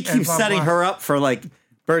side. Oh, he and keeps blah, setting blah. her up for like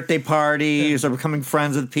birthday parties or becoming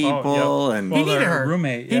friends with people, yep. and Well, He needed their her.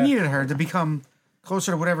 roommate, He yeah. needed her to become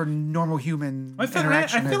closer to whatever normal human I feel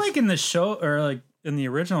interaction is. like in the show or like in the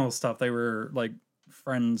original stuff they were like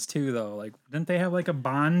friends too though. Like didn't they have like a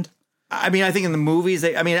bond? I mean, I think in the movies,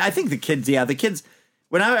 I think the kids, the kids.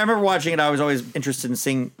 When I remember watching it, I was always interested in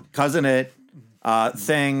seeing Cousin It,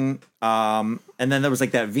 Thing, and then there was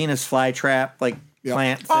like that Venus flytrap like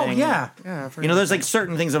plant thing. Oh yeah, yeah. I forgot You know, there's about like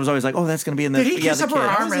certain things I was always like, oh, that's going to be in the. that. Did he kiss the up her kid.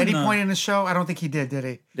 arm was at any in the- point in the show? I don't think he did. Did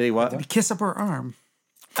he? Did he what? Kiss up her arm.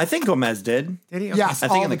 I think Gomez did, Did he? Okay. Yes, I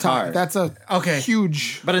think all in the the time. car. That's a Okay.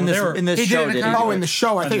 huge. but in Well, this they were- in this He did show, in the did car? he? Oh, do in it? the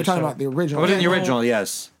show, I thought you were talking show. about the original. But in the Yeah. original,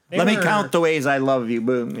 yes. Let me were- count the ways I love you.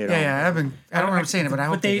 Boom. You know. Yeah, yeah. I don't remember saying it, but I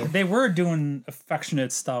hope But they did. they were doing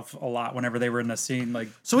affectionate stuff a lot whenever they were in the scene. Like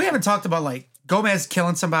So we haven't talked about like Gomez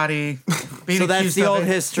killing somebody. Being So that's accused the of old it,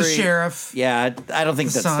 history. The sheriff. Yeah, I don't think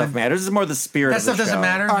The that son. stuff matters. It's more the spirit. That of the stuff doesn't show.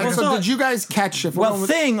 matter. All right, Like, so did you guys catch if we're Well, going with-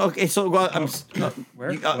 Thing. Okay, so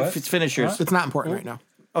Where? you, What? finish yours. it's not important right now.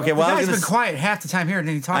 Okay, the well, I guy's was been gonna. quiet half the time here, and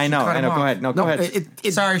then he talks. I know. You cut I him know. Go off. ahead. No, go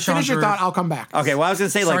ahead. Sorry, Sean Finish your Drew. thought. I'll come back. Okay, well, I was gonna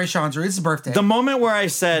say Sorry, like Sean Drew. It's his birthday. the moment where I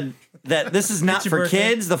said that this is not your for birthday?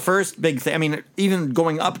 kids. The first big thing. I mean, even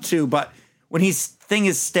going up to, but when Thing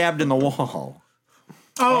is stabbed in the wall.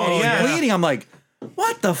 oh And he's yeah. bleeding. I'm like,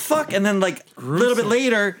 what the fuck? And then like a little bit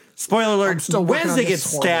later, spoiler alert, still working on Wednesday this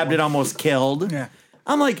gets horrible stabbed one. and almost killed. Yeah.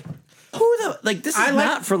 I'm like, who the like? This is I like-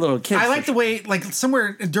 not for little kids. I like the way, like,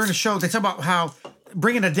 somewhere during the show, they talk about how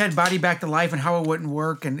bringing a dead body back to life and how it wouldn't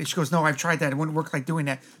work. And she goes, "No, I've tried that. It wouldn't work like doing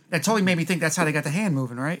that." That totally made me think that's how they got the hand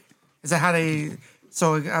moving, right? Is that how they?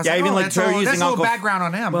 So I was Yeah, even like that's her a using little Uncle- background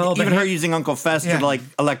on him. Well, even the her hand- using Uncle Fest Yeah. to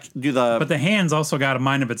like do the. But the hands also got a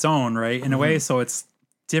mind of its own, right? In a way, so it's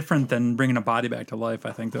different than bringing a body back to life.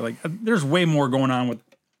 I think they're like, there's way more going on with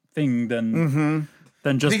Thing than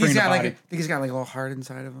just think he's bringing a got body. like, think he's got like a little heart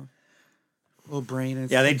inside of him, a little brain. And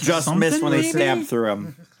yeah, they just Something missed when they maybe? stabbed through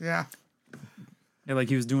him. yeah. Yeah, like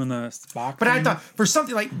he was doing the Spock. But I thing. thought for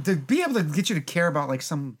something like to be able to get you to care about like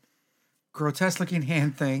some grotesque looking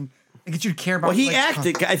hand thing, and get you to care about. Well, he like,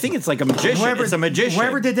 acted. I think it's like a magician. It's a magician.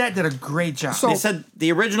 Whoever did that did a great job. So- They said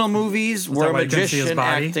the original movies were that a why you couldn't see his magician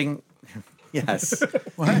body? acting. Yes,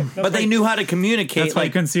 but they knew how to communicate. That's why you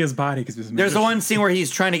Like, couldn't see his body because there's the one scene where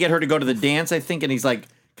he's trying to get her to go to the dance, I think, and he's like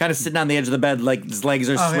kind of sitting on the edge of the bed, like his legs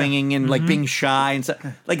are yeah. swinging and like being shy and stuff.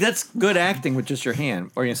 Like that's good acting with just your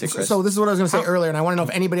hand. Or you gonna say, Chris? So this is what I was going to say earlier, and I want to know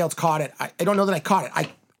if anybody else caught it. I don't know that I caught it.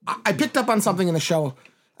 I picked up on something in the show,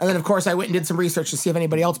 and then of course I went and did some research to see if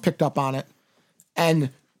anybody else picked up on it. And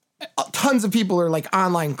tons of people are like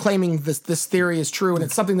online claiming this theory is true, and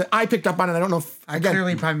it's something that I picked up on, and I don't know if I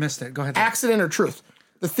clearly probably missed it. Go ahead. accident or truth.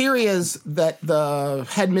 The theory is that the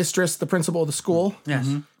headmistress, the principal of the school, Yes.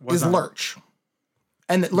 is Lurch,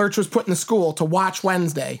 and that Lurch was put in the school to watch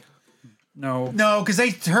Wednesday. No. No, because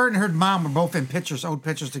her and her mom were both in old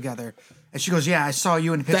pictures together. And she goes, yeah, I saw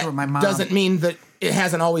you in a picture That with my mom. doesn't mean that it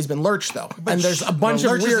hasn't always been Lurch, though. And there's a bunch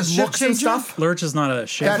of Lurch is weird a shift looks and changer? stuff. Lurch is not a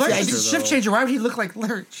That's shapeshifter. the Lurch idea. is a shift changer. Why would he look like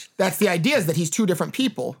Lurch? That's the idea, is that he's two different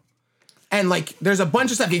people. And like, there's a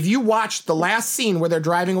bunch of stuff. If you watch the last scene where they're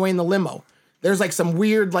driving away in the limo, there's like some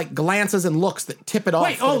weird like glances and looks that tip it off.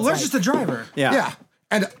 Wait, that it's Lurch like- is the driver. Yeah. Yeah.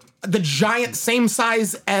 And the giant, same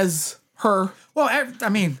size as her. Well, I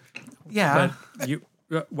mean, yeah.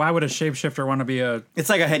 But why would a shapeshifter want to be a? It's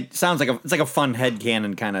like it's like a fun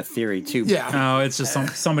headcanon kind of theory too. Yeah. No, it's just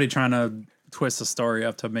somebody trying to twist the story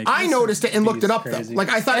up to make. I noticed it and looked it up, crazy. though. Like,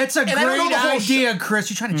 I thought It's a and I don't know great the whole idea, Chris.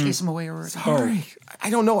 You're trying to chase him away already. Sorry. I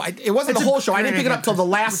don't know. It wasn't It's the a whole show. I didn't great pick it up idea. till the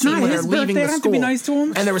last It's scene not when they're his leaving birthday. the I don't have to school. be nice to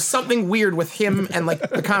him. And there was something weird with him and like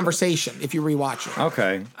the conversation. If you rewatch it,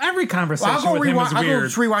 Okay. Every conversation I'll go with him is I'll go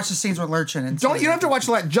weird. rewatch the scenes with Lurch in. And you don't have to watch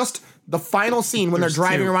that. Just the final scene when they're There's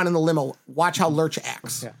driving two. around in the limo. Watch how Lurch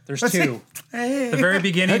acts. There's Let's two. see. The very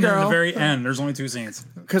beginning and girl. the very end. There's only two scenes.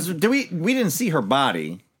 Because we didn't see her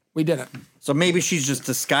body, We didn't, so maybe she's just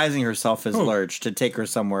disguising herself as Lurch to take her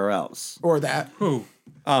somewhere else. or that. Who?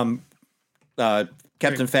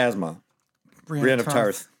 Captain Phasma, Brienne of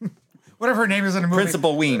Tarth, Whatever her name is in the movie.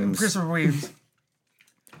 Principal Weems, Principal Weems.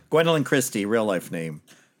 Gwendolyn Christie, real life name.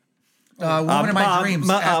 Woman in my dreams.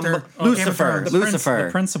 After Game of Lucifer. Thrones. Lucifer.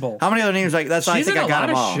 The principal. How many other names like that's? I She's think in I a got lot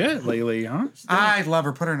them of all. shit lately, huh? I love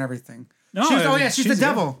her. Put her in everything. No, she's, I mean, she's the she's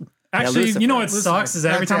devil. Actually, Lucifer. you know what Lucifer. sucks is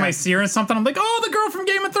every That's time it. I see her in something, I'm like, oh, the girl from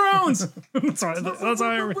Game of Thrones. that's how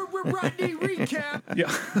I. Rodney recap.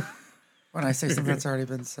 Yeah. When I say something that's already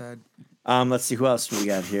been said, Let's see who else do we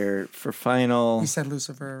got here for final. you said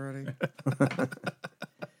Lucifer already.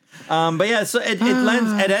 But yeah, so it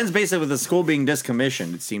ends basically with the school being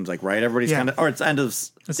discommissioned. It seems like, right? Everybody's Yeah. kind of, or it's end of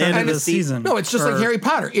It's end of the season. No, it's just like Or Harry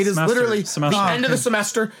Potter. It is semester. literally Semester. the end of the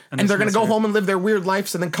semester, and the they're going to go semester. home and live their weird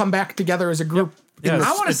lives, and then come back together as a group. Yeah,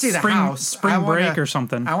 I want to it's see the spring, house. Spring I wanna- break or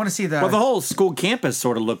something. I want to see the. Well, the whole school campus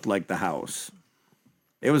sort of looked like the house.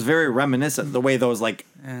 It was very reminiscent the way those like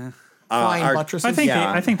Flying our- buttresses. I think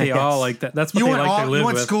Yeah. I think they all Yes. like that. That's what you they want like to all, live you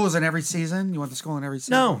want with. schools in every season. You want the school in every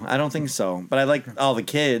season. No, I don't think so. But I like all the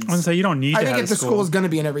kids. I would say you don't need I to think have if the school is going to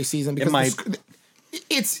be in every season because might.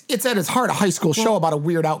 it's at its heart a high school show about a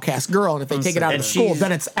weird outcast girl, and if they take it out of And the school, she's-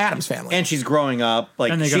 then it's Adam's family. And she's growing up.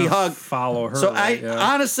 Like and they're she gonna hugged. follow her. So right? Yeah.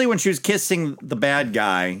 honestly, when she was kissing the bad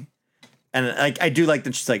guy, and I do like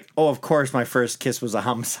that she's like, oh, of course, my first kiss was a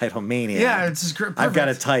homicidal maniac. Yeah, it's just great. I've got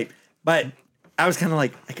it tight. But I was kind of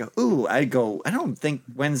like, I don't think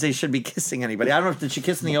Wednesday should be kissing anybody. I don't know if did she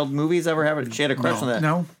kiss in the old movies ever have it? She had a crush on that.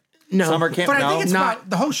 No. no, Summer camp. But I no, think it's not- about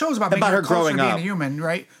the whole show is about, About making her closer growing to being up. a human,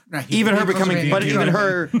 right? Not even her closer to becoming, being but a even human.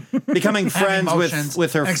 her becoming Having friends emotions,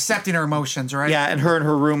 with her. accepting her emotions, right? Yeah, and her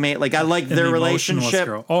roommate. Like I like And their the emotionless relationship.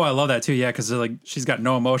 girl. Oh, I love that too. Yeah, because like she's got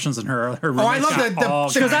no emotions in her. Her Oh, I roommate's love got all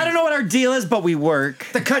Because I kinds. don't know what our deal is, but we work.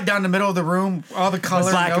 The cut down the middle of the room, all the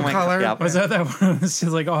color, black no and white, color. yeah. Was that one? She's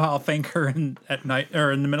like, oh, I'll thank her at night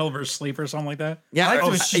or in the middle of her sleep or something like that. Yeah, I like the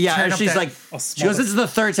way she yeah. turned And up she's that- like, I'll she smell goes, it. "This is the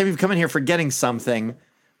third time you've come in here forgetting something."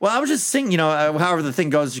 Well, I was just saying, however the thing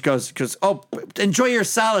goes, she goes, "Oh, enjoy your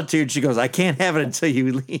solitude." She goes, "I can't have it until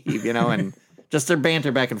you leave," and just their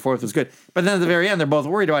banter back and forth was good. But then at the very end, they're both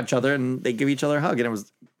worried about each other and they give each other a hug, and it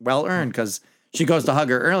was well earned because she goes to hug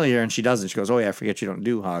her earlier and she doesn't. She goes, "Oh yeah, I forget you don't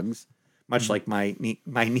do hugs," much like my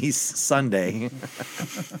niece Sunday.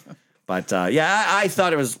 But I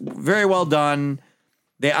thought it was very well done.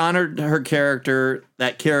 They honored her character.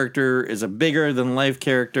 That character is a bigger than life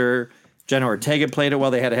character. Jenna Ortega played it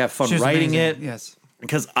well. They had to have fun She was writing amazing. it. Yes.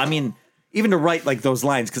 Because, I mean, even to write like those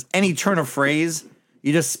lines, because any turn of phrase,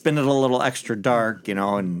 you just spin it a little extra dark,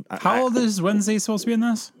 and How old is Wednesday supposed to be in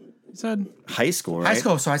this? You said high school, right? High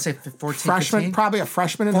school, so I'd say 14, freshman, 15. probably a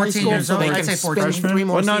freshman in high 14 school, years so old. they I'd can say spin 14. 3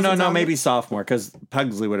 more Well, seasons no, on it. maybe sophomore, because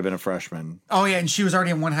Pugsley would have been a freshman. Oh yeah, and she was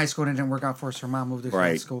already in one high school and it didn't work out for her, so her mom moved her to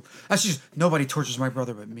Right. high school. That's just nobody tortures my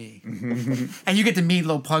brother but me. And you get to meet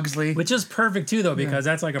little Pugsley. which is perfect too, though, because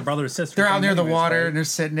that's like a brother sister. They're out thing near the anyways, water right? and they're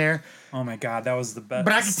sitting there. Oh my god, that was the best.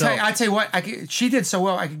 But I can So- tell you, I tell you what, she did so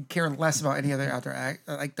well. I could care less about any other out there,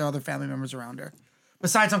 like the other family members around her.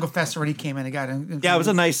 Besides Uncle Fester when he came in and got in. Yeah, it was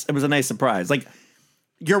a nice surprise. Like,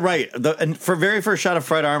 you're right. And for very first shot of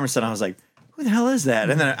Fred Armisen, I was like, who the hell is that?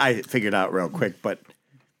 And then I figured out real quick, but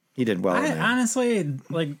he did well. in I there. honestly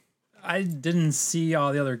I didn't see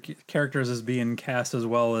all the other characters as being cast as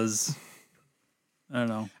well as I don't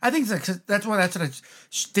know. I think that's what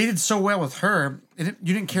they did so well with her. You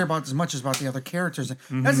didn't care about as much as about the other characters.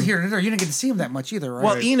 That's a here and there. You didn't get to see them that much either, right?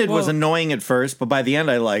 Well, Enid was annoying at first, but by the end,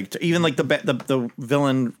 I liked even like the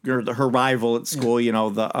villain or her rival at school. You know,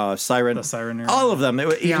 the siren. The siren. All of them.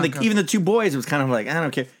 Even Bianca. even the two boys. It was kind of like I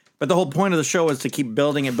don't care. But the whole point of the show was to keep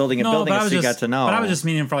building it, building it, building it, so you got to know. But I was just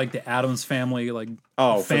meaning for like the Addams family, like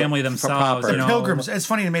family for themselves. proper. You know, Pilgrims. It's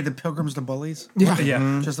funny they made the Pilgrims the bullies.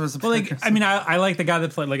 Yeah. Just as the Well, like I mean, I like the guy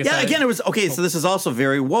that played. Like I Yeah, said, again, it was okay. So this is also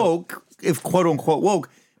very woke, if quote unquote woke,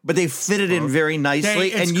 but they fitted in very nicely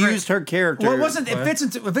it's and great. used her character. Well, it wasn't. If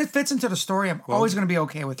it fits into the story, I'm always going to be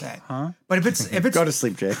okay with that. Huh? But if it's Go to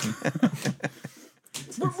sleep, Jake.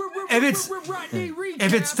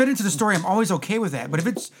 if it's fit into the story, I'm always okay with that. But if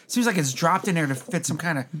it seems like it's dropped in there to fit some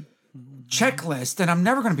kind of checklist, then I'm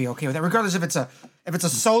never going to be okay with that. Regardless if it's a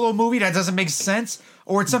solo movie that doesn't make sense,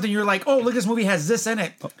 or it's something you're like, oh, look, this movie has this in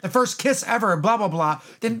it, the first kiss ever, blah blah blah.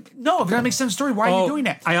 Then no, if it doesn't make sense story, why are you doing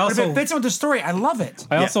that? But if it fits into the story, I love it.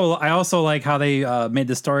 I also like how they made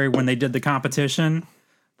the story when they did the competition.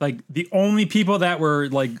 Like the only people that were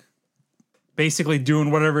like basically doing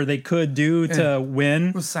whatever they could do to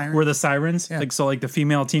win were the sirens. Yeah. Like so, like the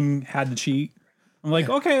female team had to cheat. I'm like,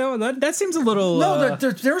 okay, that seems a little. No,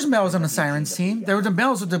 there was males on the Sirens team. There were the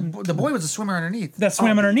males. The boy was a swimmer underneath. that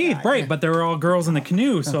swam underneath, right? But there were all girls in the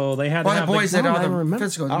canoe, so they had to Well, the have boys like, did all I the remember.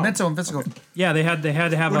 physical, mental and physical. yeah, they had to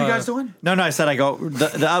have. What are you guys doing? No, I said I go.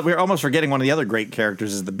 We're almost forgetting one of the other great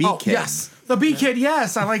characters is the Bee Kid. Yes. The bee kid,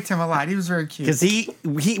 yes, I liked him a lot. He was very cute. Because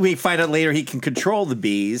we find out later he can control the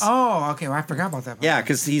bees. Oh, okay. Well, I forgot about that. Yeah,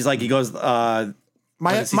 because he's like he goes.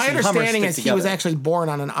 My does he see Hummers understanding stick is he was together? actually born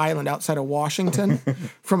on an island outside of Washington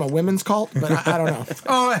from a women's cult, but I don't know.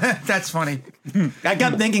 Oh, that's funny. I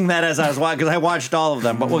kept thinking that as I was watching because I watched all of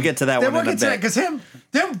them, but we'll get to that Then one we'll in a get to that bit. because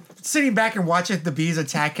them sitting back and watching the bees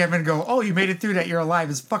attack him and go, "Oh, you made it through that. You're alive."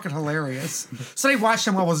 Is fucking hilarious. So they watched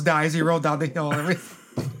him almost die as he rolled down the hill and everything.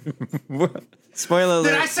 Spoiler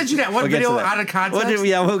alert. Did I send you that one We'll get video to that. out of context?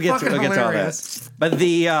 We'll get to all hilarious. that. But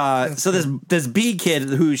the so this Bee Kid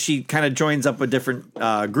who she kind of joins up with different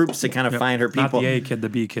groups to kind of find her Not people. the A kid, the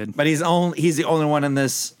B kid. But he's the only one in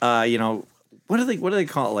this. What do they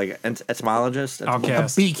call it? Like entomologist,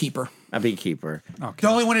 Outcast. Beekeeper. a beekeeper. The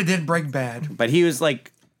only one that did break bad. But he was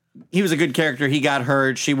a good character. He got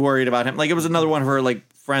hurt. She worried about him. Like it was another one of her like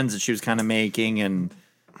friends that she was kind of making, and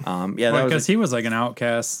that was Because he was like an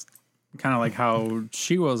outcast, kind of like how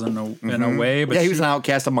she was in a way. But he was an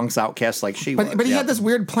outcast amongst outcasts like she was. But he yeah. had this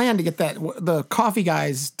weird plan to get the coffee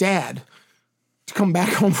guy's dad to come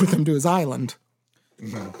back home with him to his island.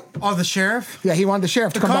 Oh, the sheriff? Yeah, he wanted the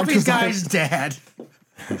sheriff to come back to Coffee his guy's island. dad.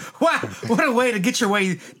 What a way to get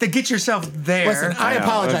yourself there. Listen, I know.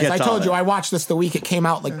 apologize. We'll get I to all told you that. I watched this the week it came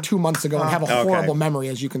out like 2 months ago and have a horrible memory,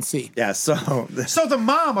 as you can see. Yeah, so So the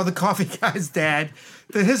mom of the coffee guy's dad,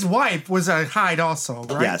 his wife was a Hyde also,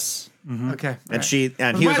 right? yes. Okay. And he was Might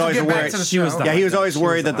as well always get back worried. to the She was show. the- Yeah, he was always She was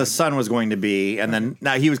worried the that the son was going to be, and then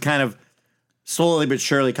now he was kind of slowly but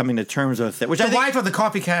surely coming to terms with it. Which I The think, wife of the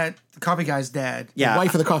coffee guy's dad. yeah,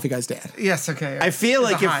 Wife of the coffee guy's dad. Yes, okay. I feel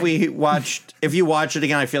It's a like if you watch it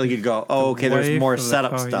again, I feel like you'd go, oh, okay, there's Wife more of the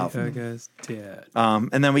setup coffee stuff. guy's dad.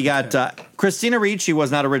 And then we got Christina Ricci was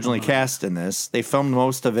not originally cast in this. They filmed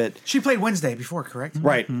most of it. She played Wednesday before, correct?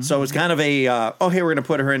 Right. So it was kind of a, hey, we're going to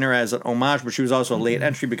put her in there as an homage, but she was also a late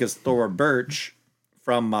entry because Thora Birch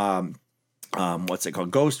from, what's it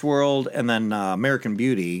called? Ghost World and then American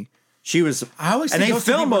Beauty. She was, I always and think they those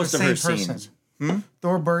two filmed people are most the of her same scenes. person.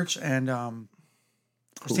 Thor Birch and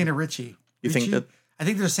Christina Ricci. You think Ricci? that- I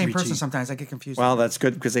think they're the same person sometimes. I get confused. Well, that's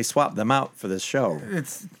good because they swapped them out for this show.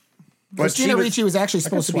 It's Christina Ricci was actually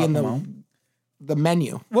supposed to be in swap them out. the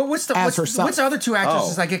menu. what's the As herself. what's the other two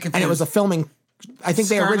actresses? I get confused. And it was a filming. I think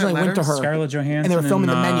they Scarlett originally went to Letters? her. Scarlett Johansson. and they were filming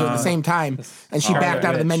the menu at the and, same time. And she backed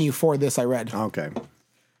out of the Witch. menu for this, I read. Okay.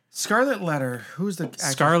 Scarlet Letter. Who's the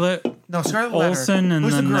actress? Scarlett. No, Scarlet Letter. Olsen and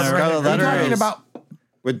Who's the then, girl? Scarlet Are you Letter talking is- about?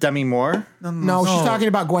 With Demi Moore? No, she's talking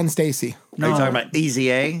about Gwen Stacy. Are you talking about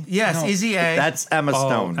Easy A? Yes, Easy A. That's Emma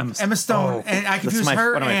Stone. Emma Stone. And I confused my-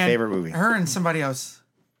 her one of my and favorite movies. her and somebody else.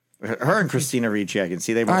 Her and Christina Ricci, I can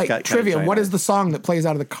see they both All right, got trivia. Kind of What is the song that plays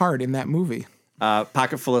out of the card in that movie?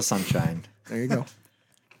 Pocket Full of Sunshine? There you go.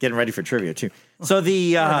 Getting ready for trivia too. So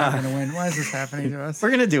the I'm not gonna win. Why is this happening to us?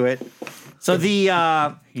 we're gonna do it. So the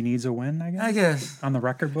He needs a win, I guess. I guess On the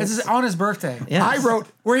record book. this is on his birthday. yeah. I wrote,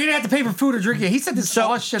 Where he didn't have to pay for food or drink. He said this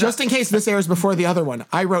all shit. just in case this airs before the other one,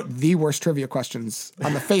 I wrote the worst trivia questions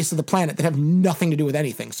on the face of the planet that have nothing to do with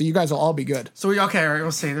anything. So you guys will all be good. So okay, all right,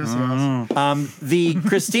 we'll see. We'll see. the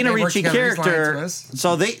Christina They work Ricci together. He's lying to character. us.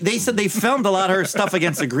 So they said they filmed a lot of her stuff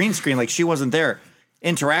against the green screen, like she wasn't there.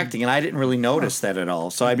 interacting, and I didn't really notice that at all.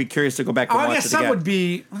 So I'd be curious to go back and I watch guess it some again. would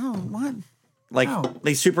be. Oh, what? Like Oh.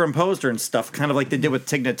 they superimposed her and stuff, kind of like they did with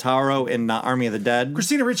Tig Notaro in Army of the Dead.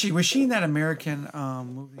 Christina Ricci, was she in that American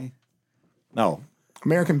movie? No,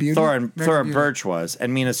 American Beauty. Thora Beauty. Birch was,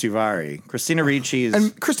 and Mina Suvari. Christina Ricci is.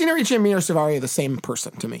 And Christina Ricci and Mira Suvari are the same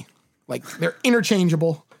person to me. Like they're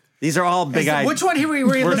interchangeable. These are all big eyed. Which one here were you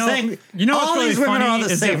We're looking saying You know all what's really these women funny are all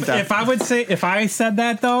the is same. if I said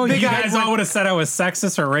that though, you Big-eyed guys women- all would have said I was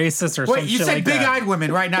sexist or racist or Wait, some you shit said like that. big-eyed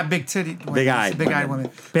women, right? Not big titty. Women. Big-eyed Big-eyed women.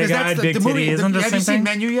 women. 'Cause Big-eyed, that's big titty, isn't the have same you seen thing?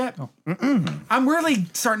 Menu yet? I'm really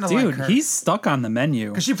starting to like Dude, her. he's stuck on the menu.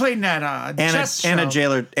 Because she played in that chess show. Anna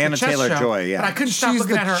The chess Taylor-Joy, show. yeah. But I couldn't stop She's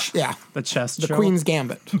looking at her. The chess the show. Queen's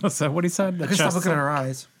Gambit. What's that? What he said? The I couldn't stop chess looking at show? her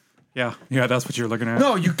eyes. Yeah, that's what you're looking at.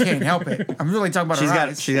 No, you can't help it. I'm really talking about She's her got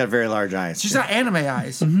eyes. she's got very large eyes. She's got anime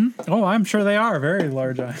eyes. Oh, I'm sure they are very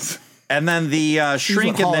large eyes. And then the She's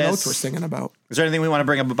shrink what in Hall & Oates were this. singing about. Is there anything we want to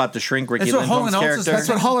bring up about the shrink, Ricky That's what Hall & Lindholm's Oates is- character? That's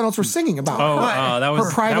what Hall & Oates were singing about. Oh, What? that was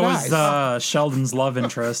Her private that was eyes. Sheldon's love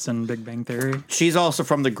interest in Big Bang Theory. She's also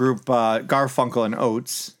from the group Garfunkel and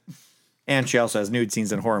Oates. And she also has nude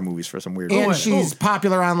scenes in horror movies for some weird And reason. she's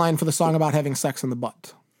popular online for the song about having sex in the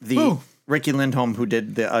butt. The Who? Ricky Lindholm who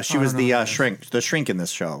did the she was the shrink in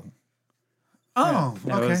this show. Oh,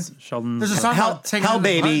 That okay. was Sheldon's. There's a song Hell, about taking Hell it in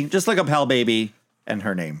the Baby. Just look up Hell Baby and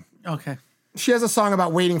her name. butt. Okay. She has a song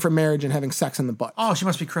about waiting for marriage and having sex in the butt. Oh, she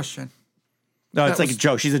must be Christian. No, it's That like a was-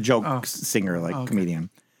 joke. She's a joke singer, like comedian.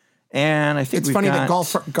 And I think It's we've funny got,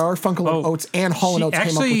 that Garfunkel and Oates and Hall she & Oates came up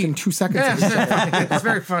actually- within 2 seconds. Yeah, of each other. it's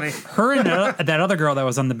very funny. Her and that other girl that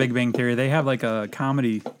was on The Big Bang Theory, they have like a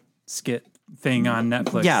comedy skit thing on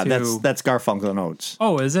Netflix. yeah, too. that's Garfunkel and Oates.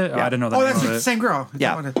 Oh, is it? Oh, I didn't know that. Oh, that's about the it. same girl.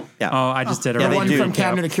 Yeah, yeah. Oh, I just did it. Yeah, right. they One do. from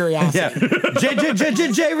Cabinet of Curiosity. Yeah.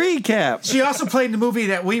 J recap. She also played in the movie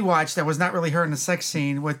that we watched that was not really her in the sex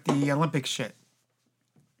scene with the Olympic shit.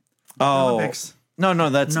 Oh. Olympics.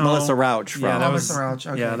 No, that's No. Melissa Rauch from Yeah, that Oh, was. Mr. Rauch.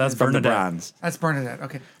 Okay, Yeah, that's good. from the Bernadette. Bronze. That's Bernadette.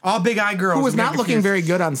 Okay. All big-eyed girls. Who was I'm not getting looking confused. very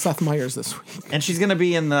good on Seth Meyers this week. And she's going to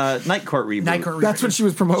be in the Night Court reboot. Night Court That's what she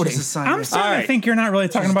was promoting. She's a son, I'm yeah. starting All to right. think you're not really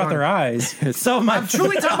talking She's about done. their eyes. So my I'm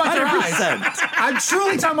truly talking about their eyes. 100%. I'm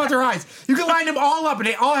truly talking about their eyes. You can line them all up, and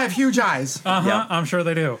they all have huge eyes. Uh-huh, I'm sure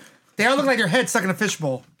they do. They all look like their head stuck in a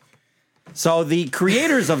fishbowl. So the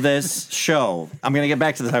creators of this show, I'm going to get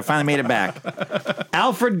back to this. I finally made it back.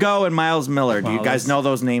 Alfred Goh and Miles Miller. Do you Wow, guys that's- know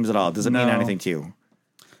those names at all? Does it mean No. anything to you?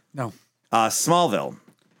 No. Smallville.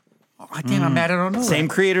 Oh, damn, I'm mad I don't know. Same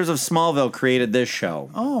that. creators of Smallville created this show.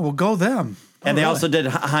 Oh, well, go them. And they also did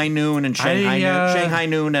High Noon and Shanghai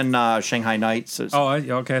Noon and Shanghai Nights. Oh,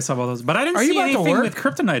 okay, I saw all those. But I didn't Are you see about to anything work? with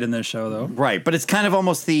Kryptonite in this show, though. Right, but it's kind of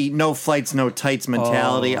almost the no flights, no tights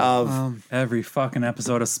mentality of Every fucking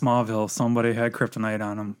episode of Smallville, somebody had Kryptonite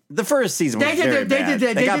on them. the first season. Was They did. very bad.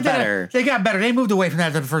 They got better. They got better. They moved away from that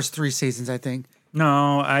after the first 3 seasons, I think.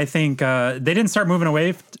 No, I think they didn't start moving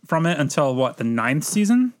away from it until, what, the 9th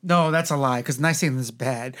season? No, that's a lie because nice season is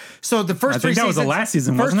bad. So the first I 3 think that was seasons, the last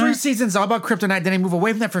season, First wasn't 3 it? seasons all about Kryptonite. Then they move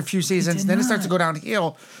away from that for a few seasons. Then it starts to go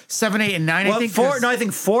downhill. 7, 8, and 9. I Well, think. 4. No, I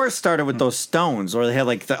think 4 started with those stones, or they had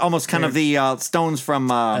like the almost kind of the stones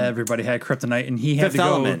from Everybody had Kryptonite, and he had Fifth to go.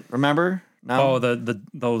 Element. Remember? No. Oh,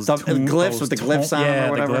 those The glyphs with the glyphs on 'em or yeah,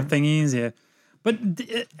 whatever. the glyph thingies, yeah. But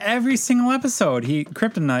every single episode,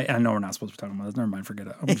 Kryptonite. I know we're not supposed to be talking about this. Never mind, forget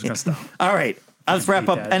it. I'm just gonna stop. All right. Let's wrap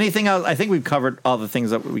up. that. Anything else? I think we've covered all the things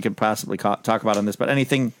that we could possibly talk about on this, but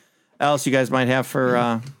anything else you guys might have for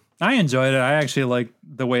I enjoyed it. I actually like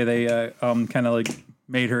the way they kind of like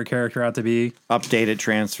made her character out to be. updated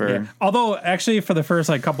transfer? Yeah. Although, actually, for the first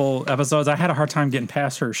like couple episodes, I had a hard time getting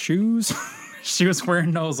past her shoes. She was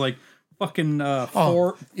wearing those like fucking yeah,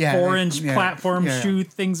 4-inch yeah, platform yeah. shoe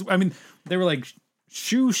things. I mean, they were like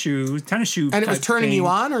shoes, tennis shoe. And it was type turning thing. you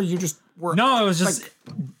on, or you just were. No, it was just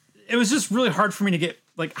it was just really hard for me to get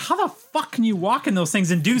like how the fuck can you walk in those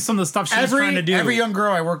things and do some of the stuff she's trying to do? Every young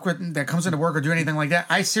girl I work with that comes into work or do anything like that,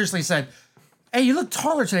 I seriously said, "Hey, you look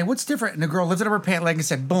taller today. What's different?" And the girl lifted up her pant leg and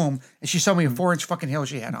said, "Boom!" And she showed me a 4-inch fucking heel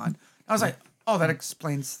she had on. I was like, "Oh, that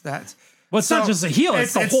explains that." Well, it's not just a heel;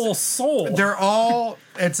 it's the whole soul. They're all.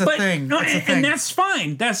 It's a thing. No, It's a and, thing. and that's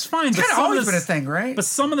fine. That's fine. It's But kind of some always of the been a s- thing, right? But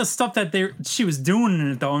some of the stuff that she was doing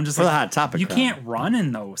in it, though, I'm just For like, the Hot Topic you crowd. can't run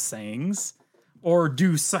in those things or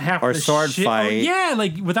do half Or the sword shit. fight. Yeah,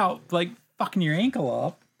 like without like fucking your ankle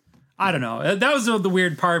up. I don't know. That was the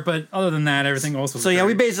weird part, but other than that, everything else was. So yeah,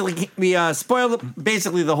 we great. basically spoiled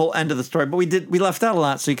basically the whole end of the story, but we left out a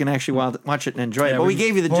lot, so you can actually watch it and enjoy it. Yeah, But we we-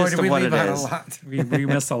 gave you the Boy, gist did of we what leave it out a is. lot. we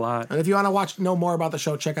missed a lot. And if you want to know more about the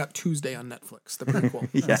show, check out Tuesday on Netflix, the prequel.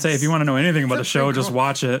 Yes. Say if you want to know anything about the show, just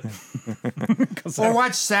watch it. Or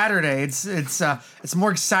watch Saturday. It's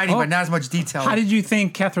more exciting, but not as much detail. How did you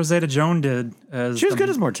think Catherine Zeta-Jones did? She was good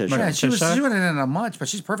as Morticia. Yeah, she Morticia? wasn't in it much, but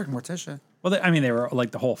she's perfect Morticia. Well, they were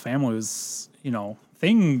like the whole family was,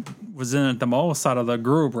 Thing was in it the most out of the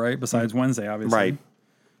group, right? Besides Wednesday, obviously. Right.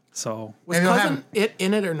 So Was Maybe they'll Cousin It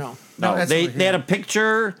in it or no? No, that's they what he- had a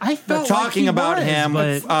picture I felt talking like he about was, him,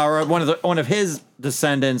 but- or one of his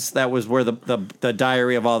descendants. That was where the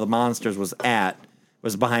diary of all the monsters was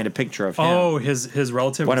behind a picture of him. Oh, his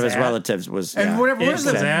relative. One of was his at- relatives was. And yeah. whatever, what was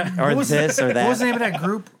Is the, that- or what was this or What was the that. name of that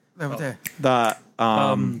group? That was there? The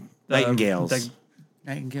Nightingales. the-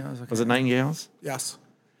 Nightingales. Okay. Was it Nightingales? Yes.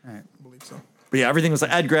 All right. I believe so. But yeah, everything was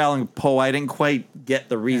like Edgar Allan Poe. I didn't quite get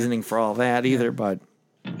the reasoning for all that either, but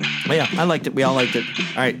yeah, I liked it. We all liked it. All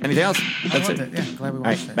right, anything else? That's loved it. it. Yeah, glad we All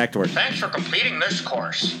watched right, it. back to work. Thanks for completing this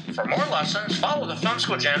course. For more lessons, follow the Film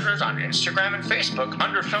School Janitors on Instagram and Facebook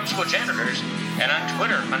under Film School Janitors and on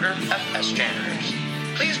Twitter under FS Janitors.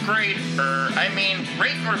 Please rate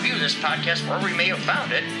and review this podcast wherever you may have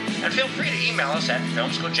found it, and feel free to email us at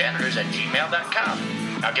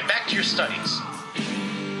filmschooljanitors@gmail.com. Now get back to your studies.